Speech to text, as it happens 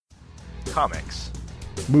Comics.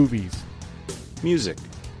 Movies. Music.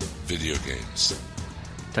 Video games.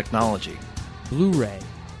 Technology. Blu-ray.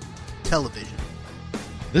 Television.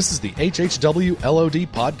 This is the HHW LOD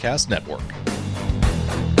Podcast Network.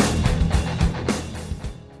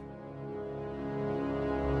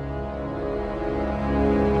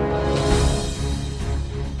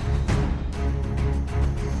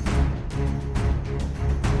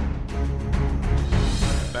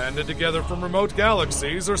 Banded together from remote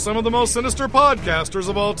galaxies are some of the most sinister podcasters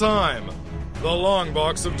of all time. The Long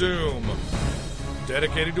Box of Doom.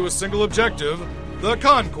 Dedicated to a single objective, the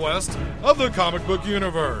conquest of the comic book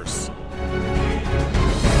universe.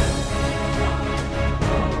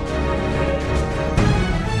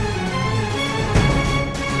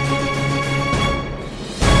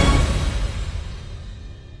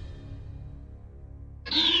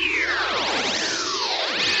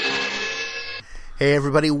 Hey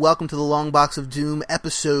everybody, welcome to the Long Box of Doom,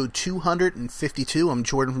 episode 252. I'm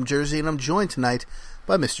Jordan from Jersey, and I'm joined tonight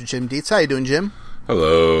by Mr. Jim Dietz. How you doing, Jim?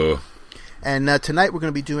 Hello. And tonight we're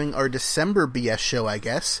going to be doing our December BS show, I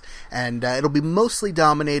guess, and it'll be mostly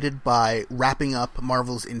dominated by wrapping up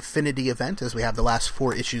Marvel's Infinity event, as we have the last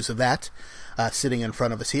 4 issues of that sitting in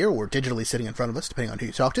front of us here, or digitally sitting in front of us, depending on who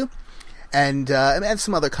you talk to, and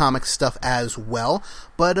some other comic stuff as well.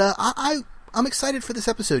 But I'm excited for this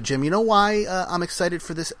episode, Jim. You know why I'm excited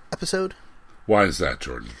for this episode? Why is that,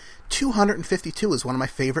 Jordan? 252 is one of my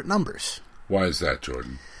favorite numbers. Why is that,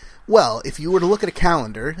 Jordan? Well, if you were to look at a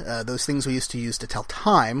calendar, those things we used to use to tell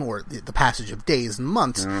time, or the passage of days and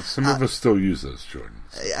months... some of us still use those, Jordan.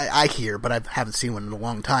 I hear, but I haven't seen one in a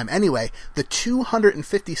long time. Anyway, the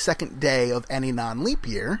 252nd day of any non-leap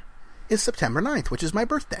year is September 9th, which is my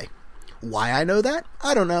birthday. Why I know that?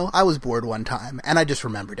 I don't know. I was bored one time, and I just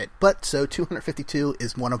remembered it. But, so 252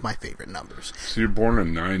 is one of my favorite numbers. So you're born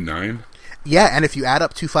in 9/9? Yeah, and if you add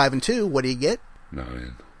up 2, 5, and 2, what do you get?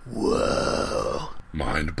 9. Whoa.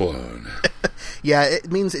 Mind blown. Yeah,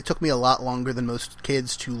 it means it took me a lot longer than most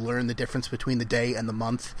kids to learn the difference between the day and the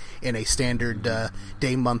month in a standard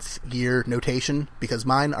day, month, year notation, because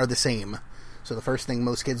mine are the same. So the first thing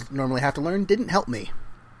most kids normally have to learn didn't help me.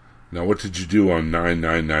 Now, what did you do on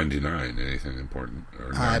 9/9/99? Anything important?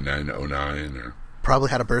 Or 9909? Or probably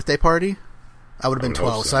had a birthday party. I would have been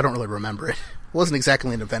 12, so I don't really remember it. It wasn't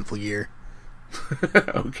exactly an eventful year.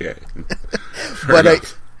 Okay.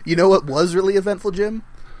 But you know what was really eventful, Jim?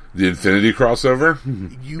 The Infinity crossover?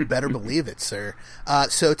 You better believe it, sir.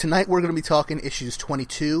 So tonight we're going to be talking issues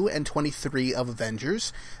 22 and 23 of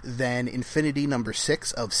Avengers, then Infinity number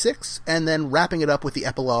 6 of 6, and then wrapping it up with the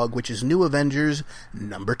epilogue, which is New Avengers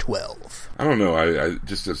number 12. I don't know. I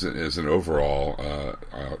just as an overall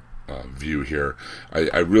view here,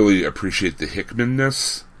 I really appreciate the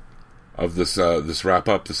Hickman-ness of this wrap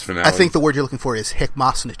up, this finale. I think the word you're looking for is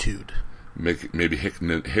Hickmosnitude. Maybe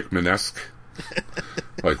Hickman-esque.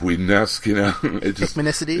 Like Whedon-esque, you know. It just,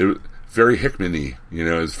 Hickmanicity? Very Hickman-y, you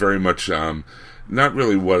know. It's very much not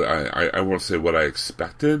really what I won't say what I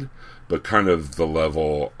expected, but kind of the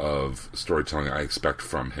level of storytelling I expect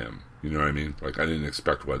from him. You know what I mean? Like, I didn't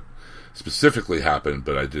expect what specifically happened,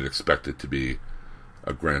 but I did expect it to be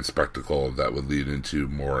a grand spectacle that would lead into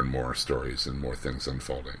more and more stories and more things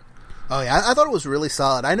unfolding. Oh yeah, I thought it was really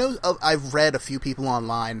solid. I know I've read a few people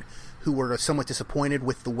online who were somewhat disappointed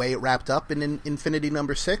with the way it wrapped up in Infinity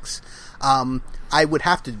number 6. I would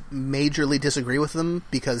have to majorly disagree with them,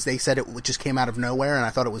 because they said it just came out of nowhere, and I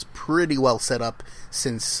thought it was pretty well set up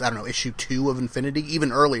since, I don't know, issue 2 of Infinity,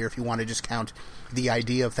 even earlier if you want to just count the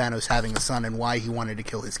idea of Thanos having a son and why he wanted to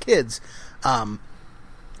kill his kids.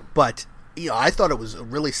 But, you know, I thought it was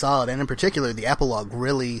really solid, and in particular, the epilogue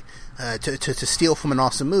really, to steal from an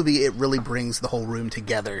awesome movie, it really brings the whole room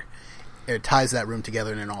together. It ties that room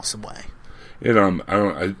together in an awesome way.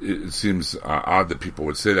 It seems odd that people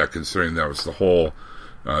would say that, considering that was the whole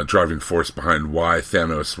driving force behind why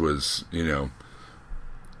Thanos was, you know,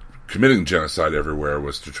 committing genocide everywhere,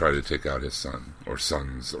 was to try to take out his son, or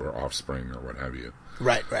sons, or offspring, or what have you.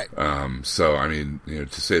 Right. So, I mean, you know,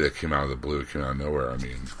 to say that came out of the blue, it came out of nowhere, I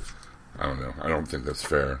mean, I don't know. I don't think that's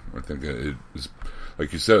fair. I think it was,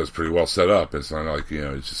 like you said, it was pretty well set up. It's not like, you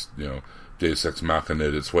know, it's just, you know, Deus Ex Machina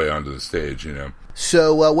its way onto the stage, you know.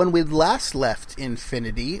 So when we last left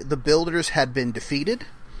Infinity, the Builders had been defeated.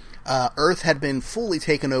 Earth had been fully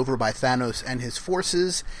taken over by Thanos and his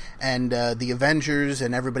forces, and the Avengers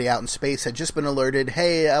and everybody out in space had just been alerted,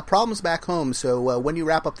 hey, problems back home, so when you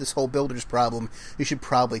wrap up this whole Builders problem, you should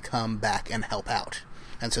probably come back and help out.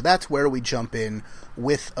 And so that's where we jump in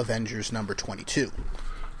with Avengers number 22.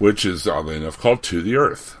 which is, oddly enough, called To the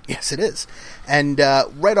Earth. Yes, it is. And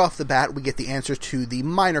right off the bat, we get the answer to the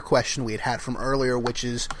minor question we had from earlier, which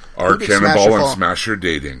is... Are Cannonball and Smasher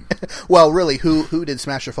dating? Well, really, who did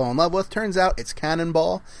Smasher fall in love with? Turns out it's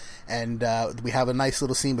Cannonball. And we have a nice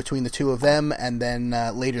little scene between the two of them, and then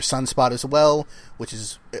later Sunspot as well, which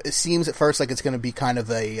is, it seems at first like it's going to be kind of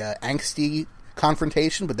a angsty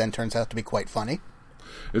confrontation, but then turns out to be quite funny.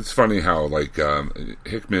 It's funny how, like,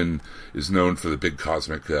 Hickman is known for the big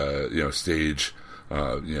cosmic, stage,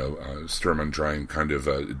 Sturm und Drang kind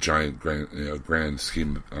of giant, grand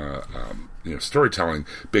scheme, storytelling,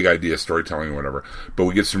 big idea storytelling or whatever. But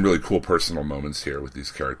we get some really cool personal moments here with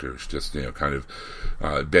these characters, just, kind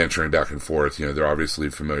of bantering back and forth. They're obviously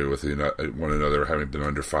familiar with one another, having been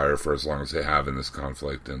under fire for as long as they have in this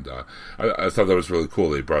conflict. And I thought that was really cool.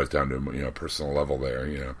 They brought it down to a personal level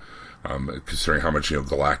there, considering how much,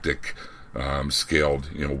 galactic scaled,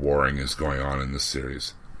 warring is going on in this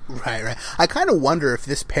series. Right. I kind of wonder if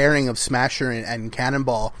this pairing of Smasher and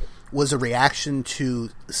Cannonball was a reaction to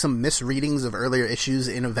some misreadings of earlier issues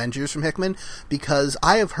in Avengers from Hickman, because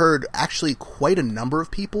I have heard actually quite a number of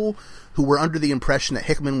people who were under the impression that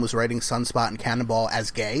Hickman was writing Sunspot and Cannonball as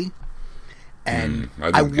gay. And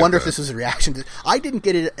I wonder if this was a reaction to... I didn't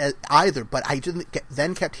get it either, but I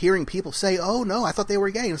then kept hearing people say, oh no, I thought they were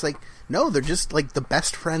gay. And it's like, no, they're just like the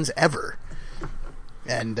best friends ever.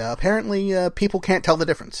 And apparently people can't tell the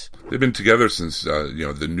difference. They've been together since,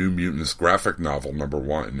 the New Mutants graphic novel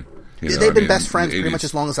 #1. They've been best friends pretty much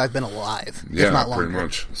as long as I've been alive, if not longer. Pretty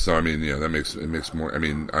much. So, that makes more... I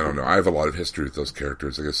don't know. I have a lot of history with those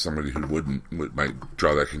characters. I guess somebody who might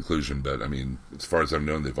draw that conclusion, but, as far as I've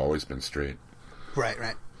known, they've always been straight.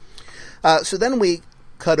 Right. So then we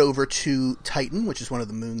cut over to Titan, which is one of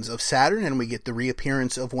the moons of Saturn, and we get the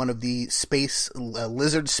reappearance of one of the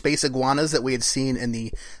lizard space iguanas that we had seen in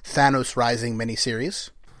the Thanos Rising miniseries,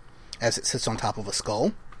 as it sits on top of a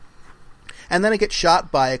skull. And then it gets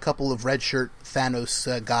shot by a couple of red shirt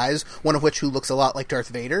Thanos guys, one of which who looks a lot like Darth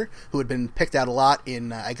Vader, who had been picked out a lot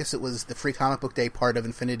in, I guess it was the Free Comic Book Day part of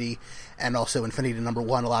Infinity, and also Infinity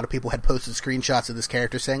 #1. A lot of people had posted screenshots of this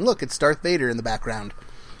character saying, look, it's Darth Vader in the background.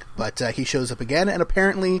 But he shows up again, and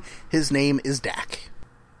apparently his name is Dak.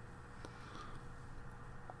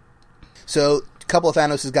 So a couple of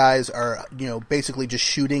Thanos' guys are, basically just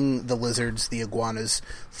shooting the lizards, the iguanas,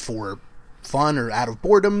 for fun or out of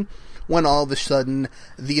boredom, when all of a sudden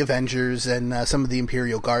the Avengers and some of the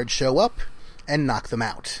Imperial Guard show up and knock them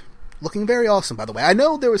out. Looking very awesome, by the way. I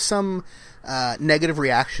know there was some negative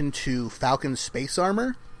reaction to Falcon's space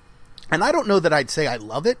armor, and I don't know that I'd say I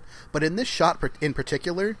love it, but in this shot in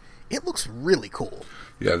particular, it looks really cool.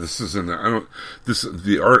 Yeah,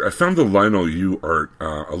 the art, I found the Lionel Yu art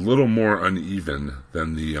a little more uneven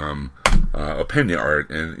than the Opeña art,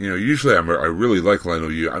 and usually I really like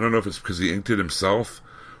Lionel Yu. I don't know if it's because he inked it himself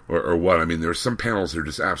or what. There are some panels that are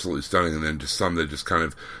just absolutely stunning, and then just some that just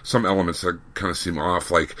some elements that kind of seem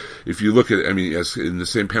off. Like, if you look at, as in the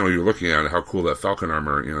same panel you're looking at, how cool that Falcon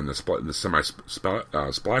armor, in the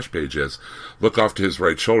semi-splash page is. Look off to his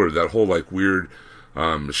right shoulder, that whole, weird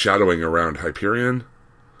shadowing around Hyperion.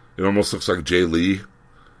 It almost looks like Jay Lee.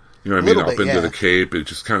 Up into the cape. It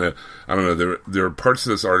just kind of, I don't know, there are parts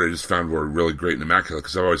of this art I just found were really great and immaculate,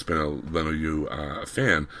 because I've always been a Lionel Yu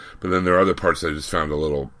fan, but then there are other parts that I just found a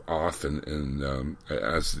little off, and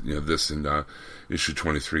as this and issue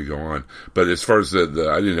 23 go on. But as far as I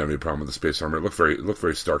didn't have any problem with the space armor. It looked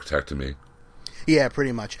very Stark Tech to me. Yeah,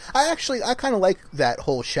 pretty much. I kind of like that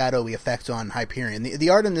whole shadowy effect on Hyperion. The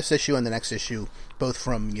art in this issue and the next issue, both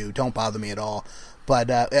from you, don't bother me at all.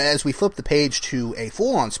 But as we flip the page to a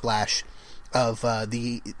full-on splash of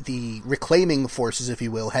the reclaiming forces, if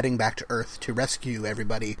you will, heading back to Earth to rescue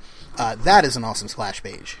everybody, that is an awesome splash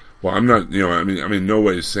page. Well, I'm not, no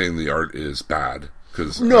way saying the art is bad.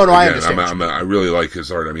 Cause, no, I understand. I really like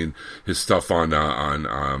his art. His stuff on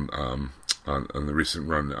the recent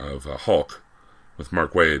run of Hulk with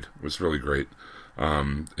Mark Waid was really great.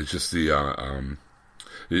 It's just it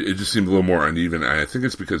just seemed a little more uneven. I think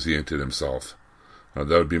it's because he inked it himself. That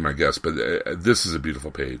would be my guess, but this is a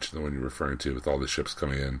beautiful page, the one you're referring to, with all the ships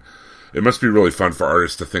coming in. It must be really fun for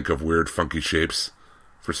artists to think of weird, funky shapes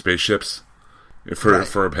for spaceships,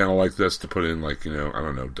 for a panel like this, to put in,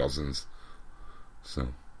 dozens.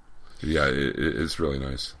 So, yeah, it's really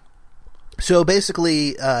nice. So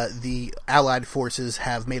basically, the Allied forces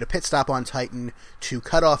have made a pit stop on Titan to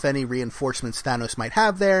cut off any reinforcements Thanos might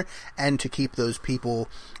have there, and to keep those people,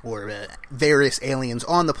 or various aliens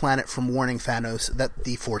on the planet, from warning Thanos that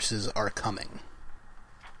the forces are coming.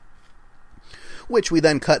 which we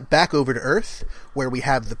then cut back over to Earth, where we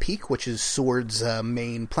have the Peak, which is S.W.O.R.D's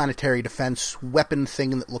main planetary defense weapon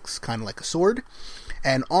thing that looks kind of like a sword.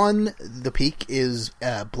 And on the Peak is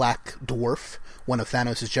Black Dwarf, one of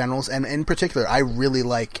Thanos' generals, and in particular, I really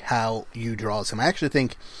like how Yu draws him. I actually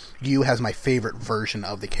think Yu has my favorite version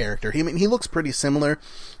of the character. He looks pretty similar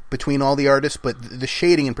between all the artists, but the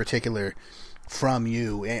shading in particular from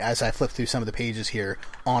Yu, as I flip through some of the pages here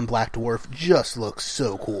on Black Dwarf, just looks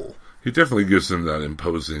so cool. He definitely gives him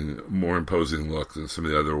that more imposing look than some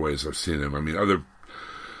of the other ways I've seen him. I mean, other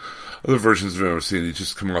versions of him I've seen, he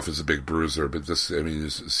just come off as a big bruiser, but this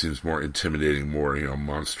seems more intimidating, more,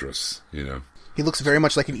 monstrous, He looks very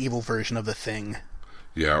much like an evil version of the Thing.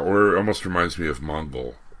 Yeah, or almost reminds me of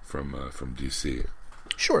Mongul from DC.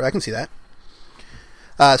 Sure, I can see that.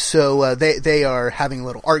 So they are having a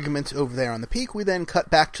little argument over there on the Peak. We then cut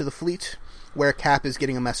back to the fleet, where Cap is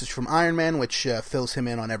getting a message from Iron Man, which fills him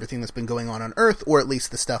in on everything that's been going on Earth, or at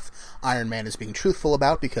least the stuff Iron Man is being truthful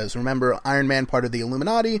about, because remember, Iron Man part of the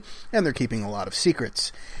Illuminati, and they're keeping a lot of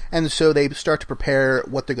secrets. And so they start to prepare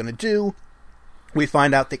what they're going to do. We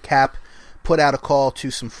find out that Cap put out a call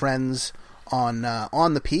to some friends on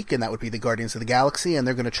the Peak, and that would be the Guardians of the Galaxy, and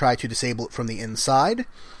they're going to try to disable it from the inside.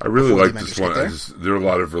 I really like this one. There are a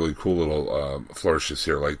lot of really cool little flourishes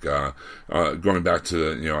here, like going back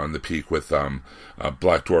to on the Peak with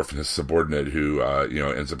Black Dwarf and his subordinate, who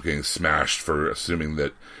ends up getting smashed for assuming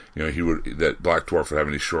that that Black Dwarf would have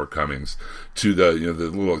any shortcomings. To the the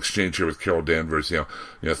little exchange here with Carol Danvers,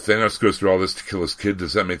 Thanos goes through all this to kill his kid.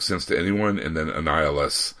 Does that make sense to anyone? And then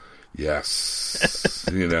Annihilus. Yes,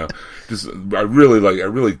 I really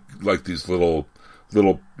like these little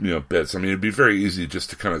bits. I mean, it'd be very easy just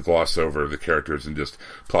to kind of gloss over the characters and just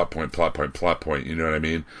plot point. You know what I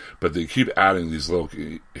mean? But they keep adding these little.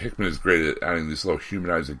 Hickman is great at adding these little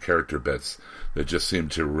humanizing character bits that just seem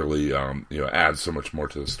to really add so much more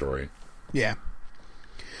to the story. Yeah.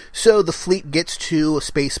 So the fleet gets to a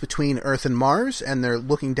space between Earth and Mars, and they're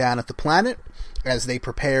looking down at the planet as they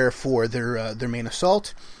prepare for their main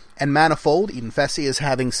assault. And Manifold, Eden Fessy, is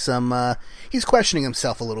having some... he's questioning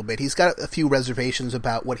himself a little bit. He's got a few reservations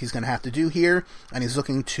about what he's going to have to do here, and he's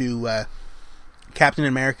looking to Captain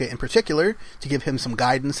America in particular to give him some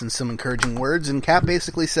guidance and some encouraging words. And Cap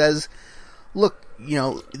basically says, look,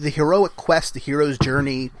 the heroic quest, the hero's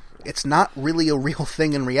journey, it's not really a real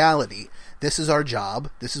thing in reality. This is our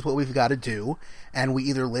job. This is what we've got to do. And we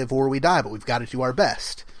either live or we die, but we've got to do our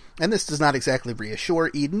best. And this does not exactly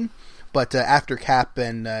reassure Eden. But after Cap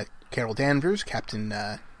and Carol Danvers,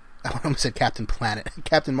 I almost said Captain Planet,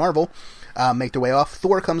 Captain Marvel, make their way off,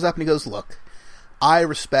 Thor comes up and he goes, look, I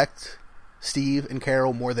respect Steve and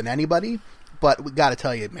Carol more than anybody, but we gotta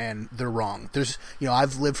tell you, man, they're wrong. There's,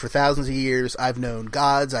 I've lived for thousands of years, I've known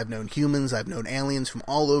gods, I've known humans, I've known aliens from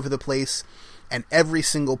all over the place, and every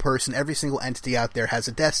single person, every single entity out there has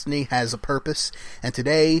a destiny, has a purpose, and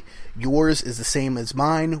today, yours is the same as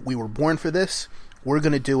mine. We were born for this. We're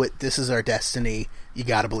going to do it. This is our destiny. You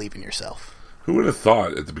got to believe in yourself. Who would have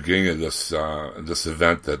thought at the beginning of this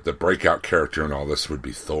event that the breakout character in all this would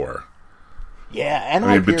be Thor? Yeah, and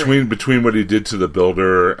I mean, between what he did to the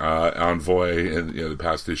Builder envoy and the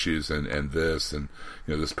past issues and this and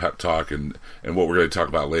this pep talk and what we're going to talk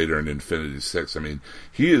about later in Infinity 6. I mean,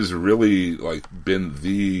 he has really been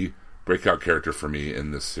the breakout character for me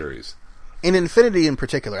in this series. In Infinity in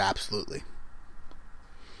particular, absolutely.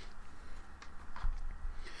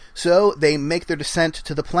 So they make their descent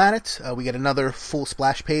to the planet. We get another full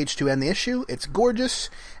splash page to end the issue. It's gorgeous,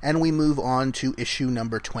 and we move on to issue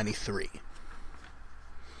number 23.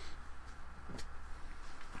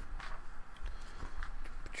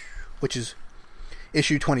 Which is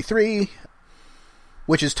issue 23,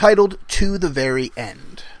 which is titled To the Very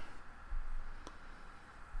End.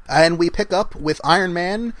 And we pick up with Iron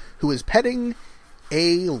Man, who is petting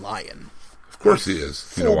a lion. Of course he is.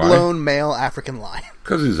 Full-blown male African lion.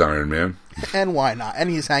 Because he's Iron Man. And why not? And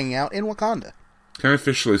he's hanging out in Wakanda. Can I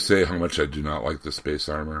officially say how much I do not like the space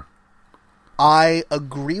armor? I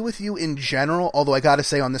agree with you in general, although I gotta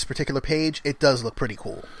say on this particular page, it does look pretty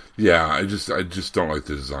cool. Yeah, I just don't like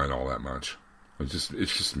the design all that much. It's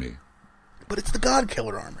just me. But it's the God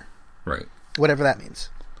Killer armor. Right. Whatever that means.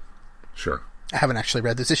 Sure. I haven't actually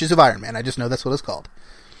read this issues of Iron Man, I just know that's what it's called.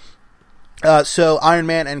 So Iron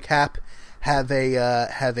Man and Cap have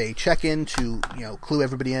a check-in to clue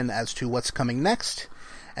everybody in as to what's coming next,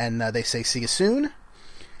 and they say see you soon,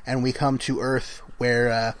 and we come to Earth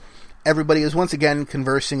where everybody is once again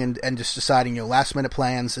conversing and just deciding last minute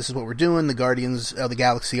plans. This is what we're doing. The Guardians of the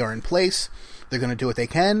Galaxy are in place. They're going to do what they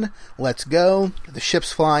can. Let's go. The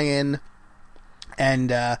ships fly in. And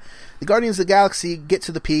the Guardians of the Galaxy get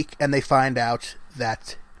to the peak, and they find out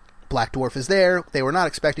that Black Dwarf is there. They were not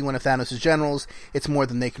expecting one of Thanos' generals. It's more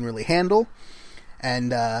than they can really handle.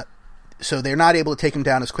 And so they're not able to take him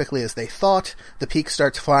down as quickly as they thought. The peak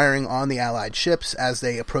starts firing on the Allied ships as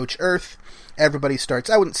they approach Earth. Everybody starts,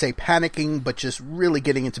 I wouldn't say panicking, but just really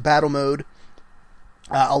getting into battle mode.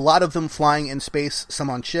 A lot of them flying in space, some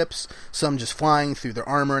on ships, some just flying through their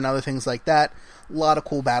armor and other things like that. A lot of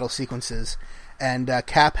cool battle sequences. And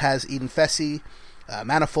Cap has Eden Fessy,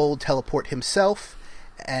 Manifold teleport himself,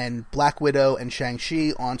 and Black Widow and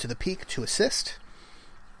Shang-Chi onto the peak to assist.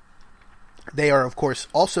 They are, of course,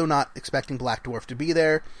 also not expecting Black Dwarf to be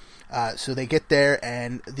there, so they get there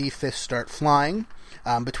and the fists start flying.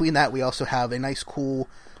 Between that, we also have a nice, cool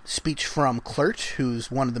speech from Kl'rt, who's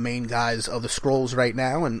one of the main guys of the Skrulls right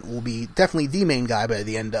now, and will be definitely the main guy by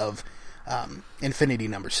the end of Infinity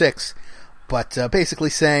number 6. But basically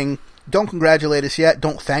saying, don't congratulate us yet,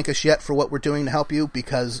 don't thank us yet for what we're doing to help you,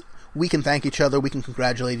 because we can thank each other, we can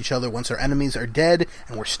congratulate each other once our enemies are dead,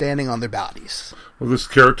 and we're standing on their bodies. Well, this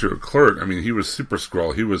character, Kl'rt, I mean, he was Super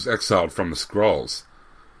Skrull. He was exiled from the Skrulls.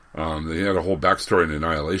 They had a whole backstory in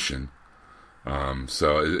Annihilation.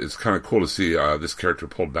 So it's kind of cool to see this character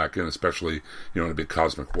pulled back in, especially, in a big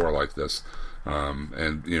cosmic war like this.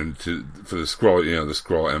 And, for the Skrull, the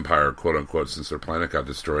Skrull Empire, quote unquote, since their planet got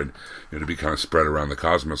destroyed, to be kind of spread around the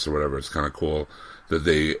cosmos or whatever, it's kind of cool that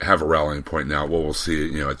they have a rallying point now. Well, we'll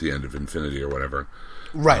see, at the end of Infinity or whatever.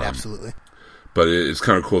 Right, absolutely. But it's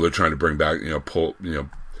kind of cool they're trying to bring back,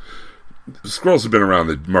 Skrulls have been around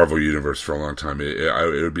the Marvel Universe for a long time.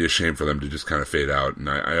 It would be a shame for them to just kind of fade out. And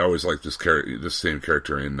I always like this same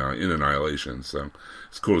character in Annihilation, so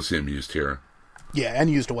it's cool to see him used here. Yeah, and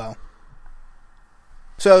used well.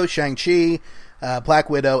 So, Shang-Chi, Black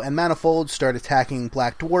Widow, and Manifold start attacking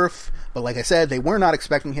Black Dwarf, but like I said, they were not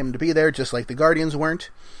expecting him to be there, just like the Guardians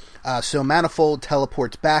weren't. So Manifold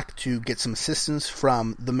teleports back to get some assistance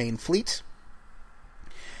from the main fleet.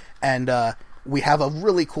 And we have a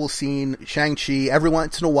really cool scene. Shang-Chi, every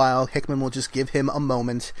once in a while, Hickman will just give him a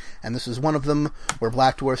moment, and this is one of them, where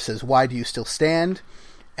Black Dwarf says, "Why do you still stand?"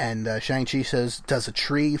 And Shang-Chi says, "Does a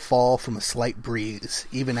tree fall from a slight breeze?"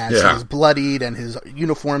 Even as he's bloodied and his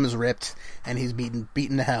uniform is ripped and he's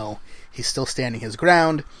beaten to hell, he's still standing his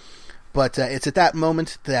ground. But it's at that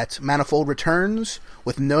moment that Manifold returns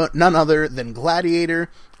with none other than Gladiator,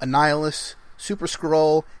 Annihilus, Super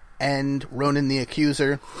Skrull, and Ronan the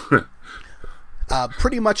Accuser.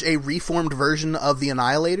 Pretty much a reformed version of the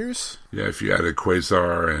Annihilators. Yeah, if you added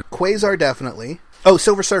Quasar and... Quasar, definitely. Oh,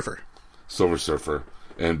 Silver Surfer. Silver Surfer.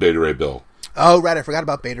 And Beta Ray Bill. Oh, right, I forgot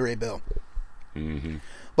about Beta Ray Bill. Mm-hmm.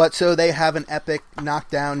 But so they have an epic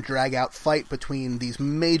knockdown, drag-out fight between these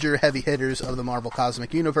major heavy hitters of the Marvel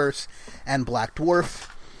Cosmic Universe and Black Dwarf.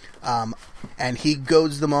 And he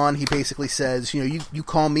goads them on. He basically says, you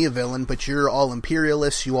call me a villain, but you're all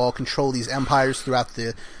imperialists. You all control these empires throughout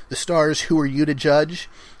the stars. Who are you to judge?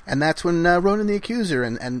 And that's when Ronan the Accuser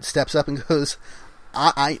and steps up and goes,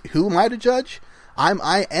 who am I to judge?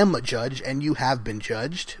 I am a judge, and you have been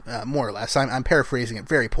judged, more or less. I'm paraphrasing it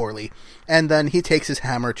very poorly. And then he takes his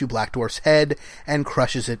hammer to Black Dwarf's head and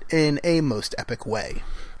crushes it in a most epic way.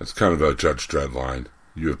 That's kind of a Judge Dredd line.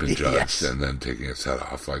 You have been judged, yes. And then taking his head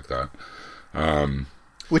off like that.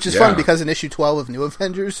 Which is fun, because in issue 12 of New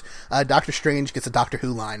Avengers, Doctor Strange gets a Doctor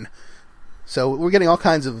Who line. So we're getting all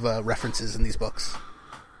kinds of references in these books.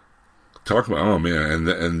 Talk about, oh man,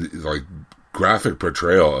 and like graphic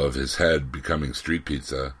portrayal of his head becoming street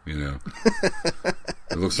pizza,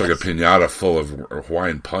 It looks like a piñata full of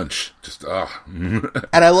Hawaiian punch. Just, And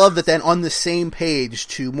I love that then on the same page,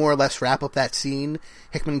 to more or less wrap up that scene,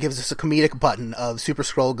 Hickman gives us a comedic button of Super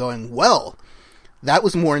Skrull going, "Well, that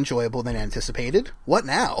was more enjoyable than anticipated. What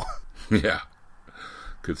now?" Yeah.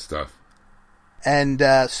 Good stuff. And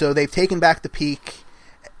so they've taken back the peak.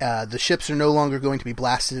 The ships are no longer going to be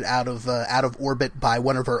blasted out of orbit by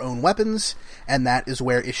one of our own weapons, and that is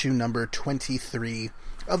where issue number 23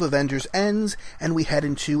 of Avengers ends, and we head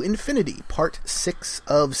into Infinity, part 6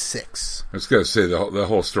 of 6. I was going to say, the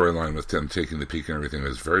whole storyline with them taking the peak and everything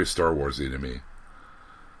is very Star Wars-y to me.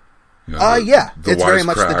 Yeah, it's very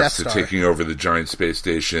much the Death Star. Taking over the giant space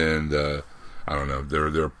station, I don't know, there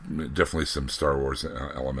are definitely some Star Wars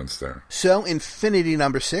elements there. So, Infinity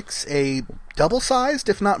number 6, a double-sized,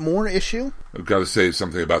 if not more, issue. I've got to say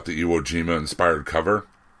something about the Iwo Jima-inspired cover.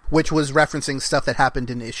 Which was referencing stuff that happened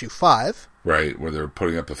in issue 5. Right, where they're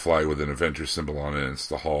putting up the flag with an Avenger symbol on it, and it's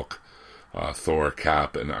the Hulk, Thor,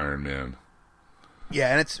 Cap, and Iron Man.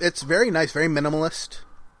 Yeah, and it's very nice, very minimalist.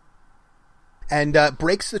 And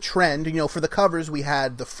breaks the trend. You know, for the covers, we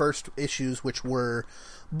had the first issues, which were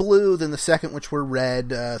blue, then the second, which were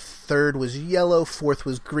red, third was yellow, fourth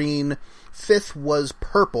was green, fifth was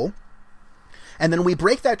purple. And then we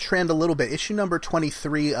break that trend a little bit. Issue number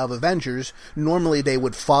 23 of Avengers, normally they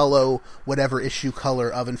would follow whatever issue color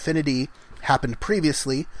of Infinity happened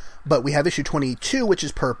previously, but we have issue 22, which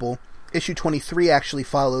is purple. Issue 23 actually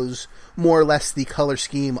follows more or less the color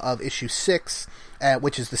scheme of issue 6,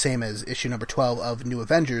 which is the same as issue number 12 of New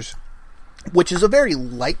Avengers, which is a very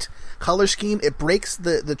light color scheme. It breaks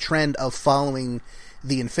the trend of following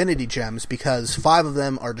the Infinity Gems because 5 of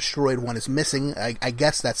them are destroyed, 1 is missing. I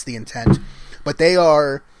guess that's the intent. But they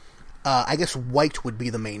are, I guess white would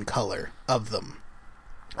be the main color of them.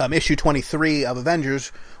 Issue 23 of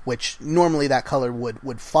Avengers, which normally that color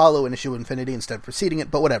would follow an issue of Infinity instead of preceding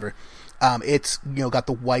it, but whatever. It's, you know, got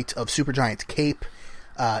the white of Supergiant's cape.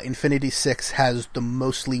 Infinity 6 has the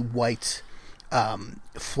mostly white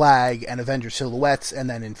flag and Avengers silhouettes, and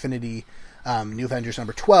then Infinity New Avengers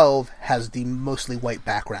number 12 has the mostly white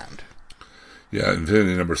background. Yeah,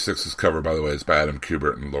 Infinity number 6's cover, by the way, is by Adam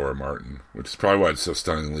Kubert and Laura Martin, which is probably why it's so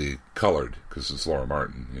stunningly colored, because it's Laura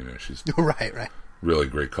Martin. You know, she's right. Really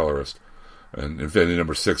great colorist. And Infinity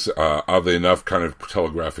number 6, oddly enough, kind of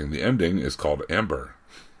telegraphing the ending, is called Amber.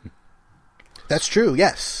 That's true,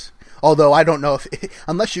 yes. Although I don't know if,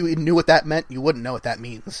 unless you knew what that meant, you wouldn't know what that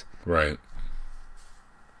means. Right.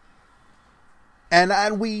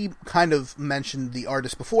 And we kind of mentioned the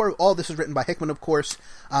artist before. All this is written by Hickman, of course.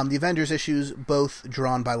 The Avengers issues, both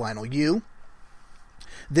drawn by Lionel Yu.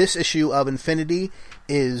 This issue of Infinity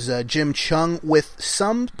is Jim Chung with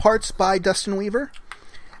some parts by Dustin Weaver.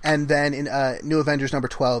 And then in New Avengers number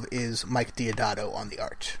 12 is Mike Deodato on the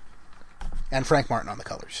art. And Frank Martin on the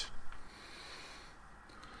colors.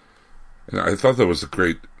 And I thought that was a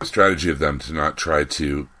great strategy of them to not try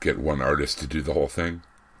to get one artist to do the whole thing.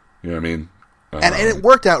 You know what I mean? And it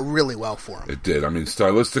worked out really well for him. It did. I mean,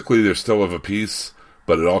 stylistically, they're still of a piece,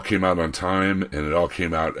 but it all came out on time, and it all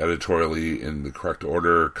came out editorially in the correct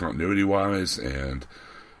order, continuity-wise, and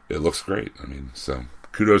it looks great. I mean, so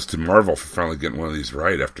kudos to Marvel for finally getting one of these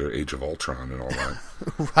right after Age of Ultron and all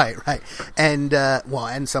that. Right. And,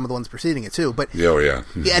 and some of the ones preceding it, too. But oh, yeah.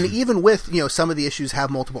 And even with, you know, some of the issues have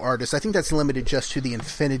multiple artists, I think that's limited just to the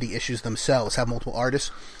Infinity issues themselves, have multiple artists.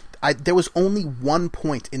 There was only one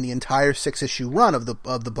point in the entire 6-issue run of the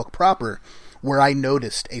book proper where I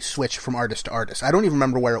noticed a switch from artist to artist. I don't even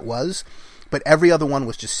remember where it was, but every other one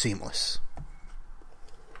was just seamless.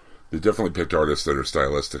 They definitely picked artists that are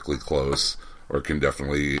stylistically close or can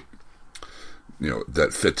definitely, you know,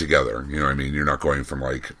 that fit together. You know what I mean? You're not going from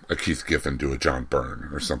like a Keith Giffen to a John Byrne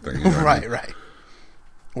or something. You know right.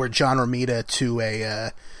 Or John Romita to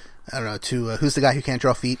a, who's the guy who can't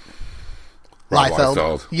draw feet?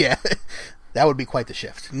 Liefeld. Yeah, that would be quite the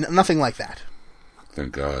shift. Nothing like that.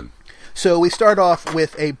 Thank God. So we start off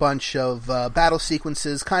with a bunch of battle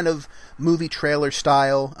sequences, kind of movie trailer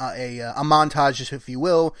style, a montage, if you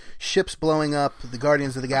will. Ships blowing up, the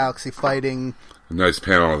Guardians of the Galaxy fighting. A nice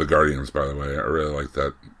panel of the Guardians, by the way. I really like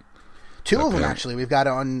that. 2 of them, actually. We've got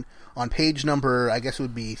it on page number, I guess it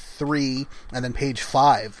would be 3, and then page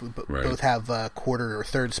 5. We both have quarter or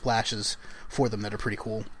third splashes for them that are pretty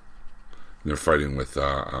cool. They're fighting with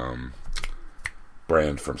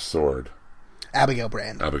Brand from Sword. Abigail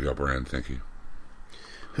Brand, thank you.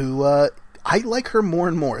 Who, I like her more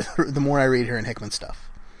and more, the more I read her in Hickman stuff.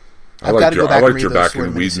 I liked her back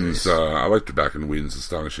in Whedon's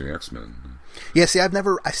Astonishing X-Men. Yeah, see,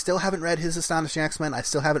 I still haven't read his Astonishing X-Men. I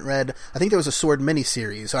still haven't read, I think there was a Sword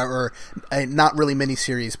miniseries, or not really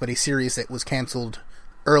miniseries, but a series that was canceled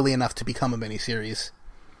early enough to become a miniseries.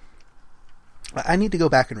 I need to go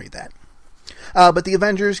back and read that. But the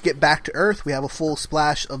Avengers get back to Earth. We have a full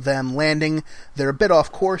splash of them landing. They're a bit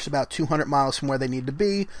off course, about 200 miles from where they need to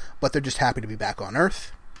be, but they're just happy to be back on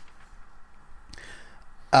Earth.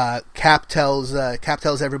 Cap tells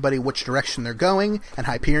everybody which direction they're going, and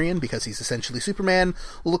Hyperion, because he's essentially Superman,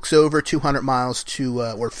 looks over 200 miles to,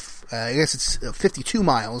 I guess it's 52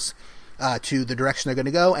 miles to the direction they're going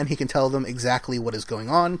to go, and he can tell them exactly what is going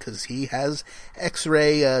on, because he has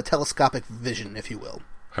X-ray telescopic vision, if you will.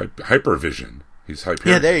 Hypervision. He's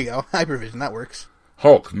Hyperion. Yeah, there you go. Hypervision, that works.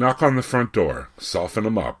 Hulk, knock on the front door. Soften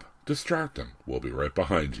him up. Distract him. We'll be right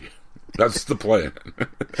behind you. That's the plan.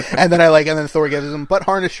 And then Thor gives him, but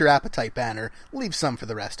harness your appetite, Banner. Leave some for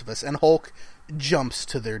the rest of us. And Hulk jumps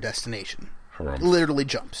to their destination. Harumph. Literally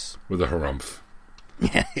jumps. With a harumph.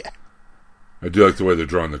 Yeah. I do like the way they're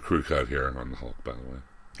drawing the crew cut here on the Hulk, by the way.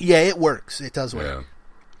 Yeah, it works. It does work. Yeah.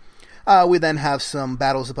 We then have some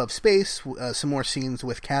battles above space, some more scenes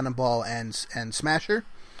with Cannonball and Smasher.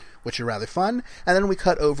 which are rather fun. And then we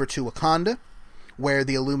cut over to Wakanda, where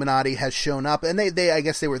the Illuminati has shown up, and they I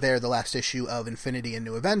guess they were there the last issue of Infinity and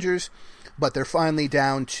New Avengers, but they're finally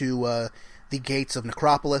down to the gates of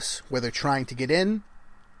Necropolis, where they're trying to get in.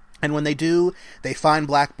 And when they do, they find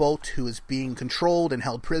Black Bolt, who is being controlled and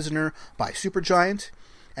held prisoner by Supergiant,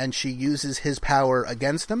 and she uses his power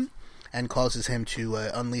against him and causes him to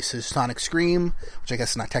unleash his Sonic Scream, which I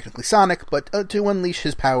guess is not technically Sonic, but to unleash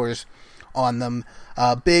his powers on them.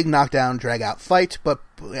 Big knockdown, drag-out fight, but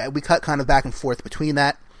we cut kind of back and forth between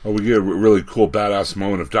that. Oh, we get a really cool, badass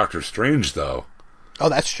moment of Doctor Strange, though. Oh,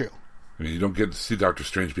 that's true. I mean, you don't get to see Doctor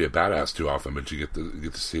Strange be a badass too often, but you get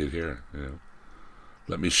to see it here. You know,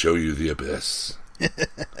 let me show you the abyss,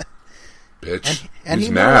 bitch. And he's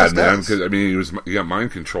he mad, man. does. Because I mean, he got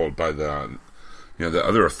mind controlled by the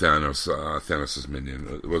other Thanos's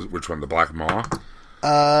minion. Which one? The Black Maw.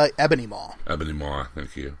 Ebony Maw. Ebony Maw.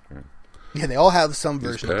 Thank you. Yeah, they all have some He's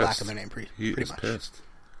version of pissed. black in their name, pretty much. Pissed.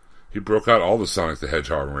 He broke out all the Sonic the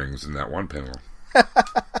Hedgehog rings in that one panel.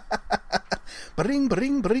 Bring,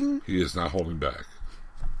 bring, bring. He is not holding back.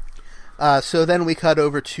 So then we cut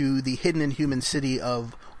over to the hidden inhuman city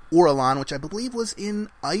of Orlan, which I believe was in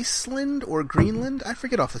Iceland or Greenland. I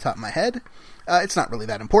forget off the top of my head. It's not really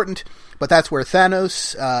that important. But that's where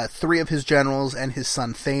Thanos, 3 of his generals, and his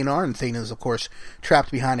son Thanar, and Thanos is, of course,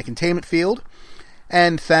 trapped behind a containment field.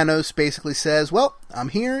 And Thanos basically says, well, I'm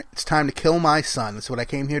here. It's time to kill my son. That's what I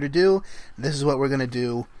came here to do. This is what we're going to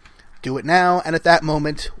do. Do it now. And at that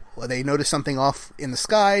moment, they notice something off in the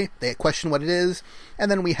sky. They question what it is. And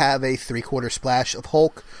then we have a 3/4 splash of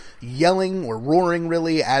Hulk yelling, or roaring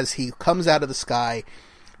really, as he comes out of the sky,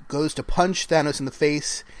 goes to punch Thanos in the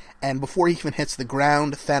face. And before he even hits the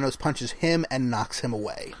ground, Thanos punches him and knocks him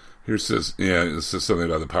away. Here says, it says something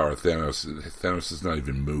about the power of Thanos. Thanos is not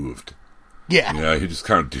even moved. Yeah. Yeah, he just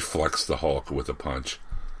kind of deflects the Hulk with a punch.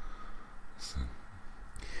 So.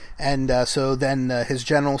 And so then his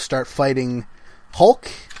generals start fighting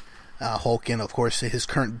Hulk. Hulk in, of course, his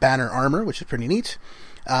current banner armor, which is pretty neat.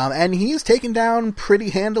 And he is taken down pretty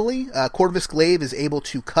handily. Corvus Glaive is able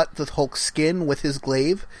to cut the Hulk's skin with his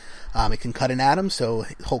glaive. It can cut an atom, so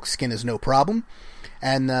Hulk's skin is no problem.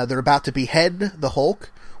 And they're about to behead the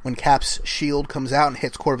Hulk when Cap's shield comes out and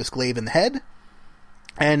hits Corvus Glaive in the head.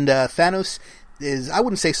 And Thanos is, I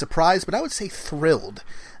wouldn't say surprised, but I would say thrilled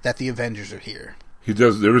that the Avengers are here. He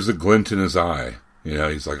does. There is a glint in his eye.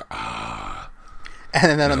 He's like, ah.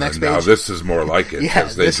 And then on the next page, now this is more like it, yeah,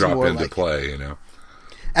 as they this is drop more into like play,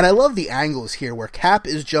 And I love the angles here where Cap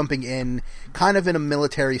is jumping in, kind of in a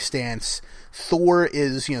military stance. Thor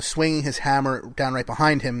is, swinging his hammer down right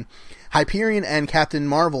behind him. Hyperion and Captain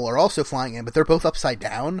Marvel are also flying in, but they're both upside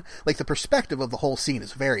down. Like, the perspective of the whole scene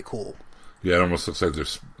is very cool. Yeah, it almost looks like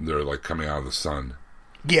they're like coming out of the sun.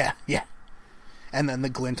 Yeah. And then the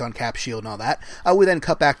glint on Cap's shield and all that. We then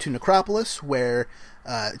cut back to Necropolis, where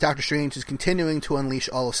Doctor Strange is continuing to unleash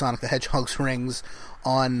all of Sonic the Hedgehog's rings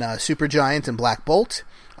on Supergiant and Black Bolt,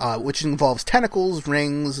 which involves tentacles,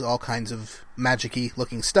 rings, all kinds of magic-y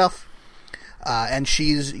looking stuff. And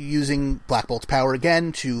she's using Black Bolt's power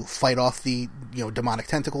again to fight off the demonic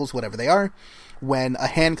tentacles, whatever they are, when a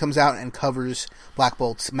hand comes out and covers Black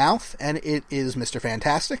Bolt's mouth, and it is Mr.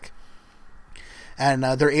 Fantastic. And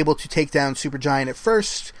they're able to take down Supergiant at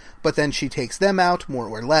first, but then she takes them out, more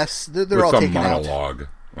or less. They're all taken out. With a monologue.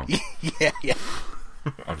 Oh. Yeah.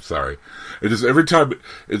 I'm sorry. It just, every time,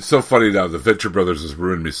 it's so funny now, the Venture Brothers has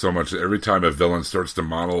ruined me so much. Every time a villain starts to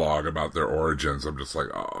monologue about their origins, I'm just like,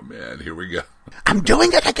 oh man, here we go. I'm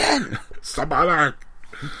doing it again! Sabana!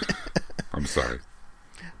 I'm sorry.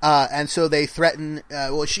 And so they threaten,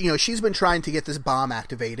 she's been trying to get this bomb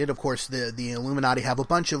activated. Of course, the Illuminati have a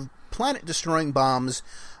bunch of planet-destroying bombs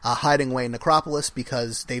hiding away in Necropolis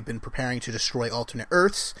because they've been preparing to destroy alternate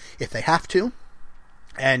Earths if they have to.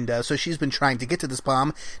 And so she's been trying to get to this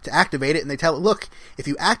bomb to activate it, and they tell her, look, if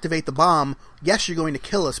you activate the bomb, yes, you're going to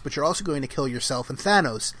kill us, but you're also going to kill yourself and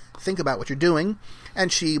Thanos. Think about what you're doing.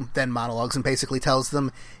 And she then monologues and basically tells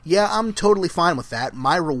them, yeah, I'm totally fine with that.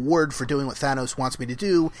 My reward for doing what Thanos wants me to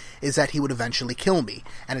do is that he would eventually kill me.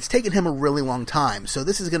 And it's taken him a really long time, so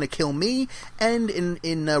this is going to kill me, and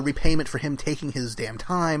in repayment for him taking his damn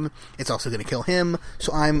time, it's also going to kill him,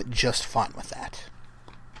 so I'm just fine with that.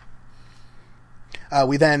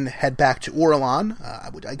 We then head back to Orlan,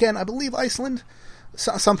 I believe Iceland,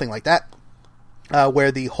 something like that,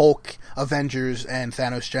 where the Hulk, Avengers, and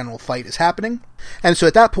Thanos general fight is happening. And so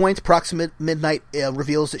at that point, Proxima Midnight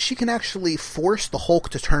reveals that she can actually force the Hulk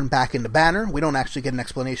to turn back into Banner. We don't actually get an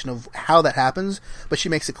explanation of how that happens, but she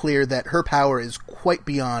makes it clear that her power is quite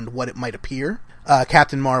beyond what it might appear.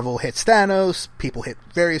 Captain Marvel hits Thanos, people hit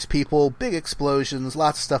various people, big explosions,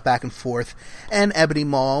 lots of stuff back and forth, and Ebony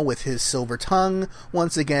Maw, with his silver tongue,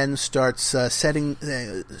 once again starts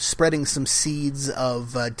spreading some seeds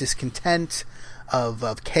of discontent,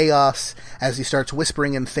 of chaos, as he starts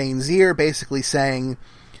whispering in Thane's ear, basically saying,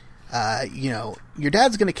 your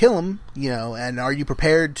dad's going to kill him, and are you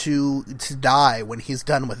prepared to die when he's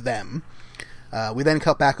done with them? We then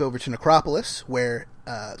cut back over to Necropolis, where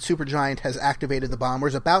Supergiant has activated the bomb, or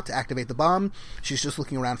is about to activate the bomb. She's just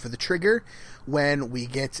looking around for the trigger, when we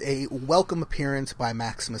get a welcome appearance by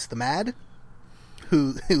Maximus the Mad,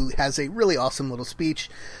 who has a really awesome little speech,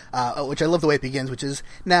 which I love the way it begins, which is,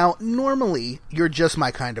 "Now, normally, you're just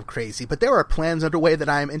my kind of crazy, but there are plans underway that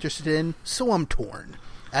I am interested in, so I'm torn,"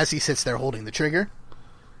 as he sits there holding the trigger.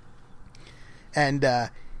 And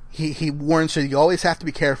he warns her, you always have to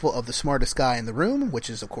be careful of the smartest guy in the room, which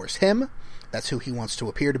is, of course, him. That's who he wants to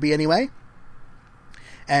appear to be anyway.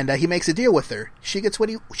 And he makes a deal with her. She gets what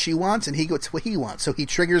she wants, and he gets what he wants. So he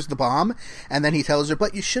triggers the bomb, and then he tells her,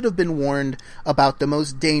 but you should have been warned about the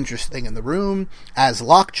most dangerous thing in the room, as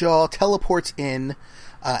Lockjaw teleports in,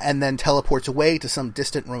 and then teleports away to some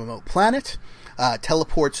distant remote planet,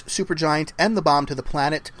 teleports Supergiant and the bomb to the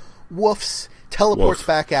planet, woofs, teleports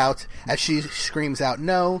back out, as she screams out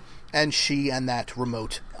no, and she and that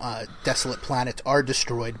remote, desolate planet are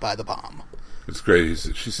destroyed by the bomb. It's great.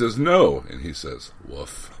 She says no, and he says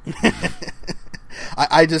woof.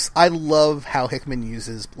 I love how Hickman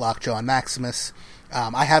uses Lockjaw and Maximus.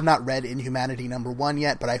 I have not read Inhumanity #1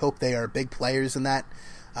 yet, but I hope they are big players in that,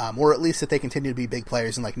 or at least that they continue to be big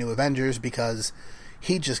players in like New Avengers, because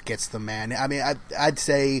he just gets them, man. I mean, I'd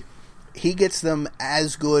say he gets them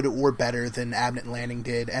as good or better than Abnett and Lanning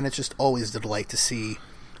did, and it's just always a delight to see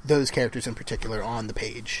those characters in particular on the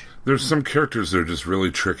page. There's some characters that are just really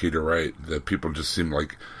tricky to write that people just seem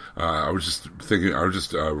like. I was just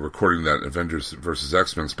recording that Avengers versus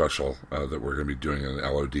X-Men special that we're going to be doing in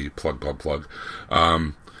LOD, plug.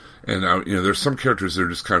 And there's some characters that are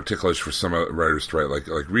just kind of ticklish for some writers to write.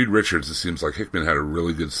 Like Reed Richards, it seems like Hickman had a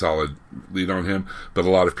really good, solid lead on him, but a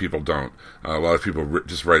lot of people don't. A lot of people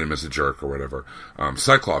just write him as a jerk or whatever.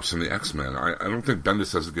 Cyclops from the X-Men, I don't think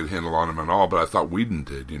Bendis has a good handle on him at all, but I thought Whedon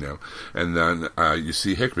did, And then you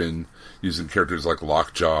see Hickman using characters like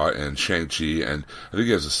Lockjaw and Shang-Chi, and I think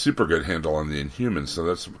he has a super good handle on the Inhumans, so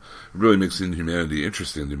that's really makes Inhumanity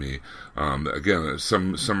interesting to me. Again,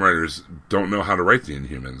 some writers don't know how to write the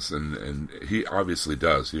Inhumans, and he obviously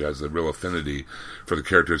does. He has a real affinity for the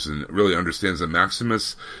characters and really understands that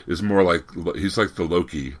Maximus is more like, he's like the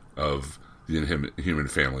Loki of the Inhuman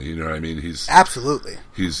family. You know what I mean? He's absolutely.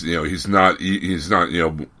 He's not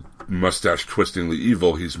mustache twistingly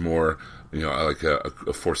evil. He's more like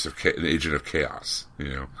a force of an agent of chaos.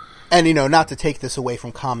 And not to take this away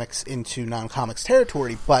from comics into non-comics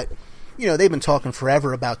territory, but they've been talking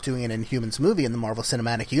forever about doing an Inhumans movie in the Marvel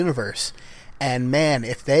Cinematic Universe. And man,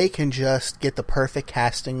 if they can just get the perfect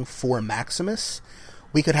casting for Maximus,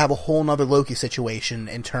 we could have a whole nother Loki situation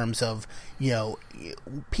in terms of,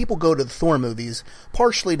 people go to the Thor movies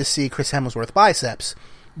partially to see Chris Hemsworth biceps,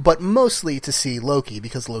 but mostly to see Loki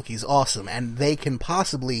because Loki's awesome, and they can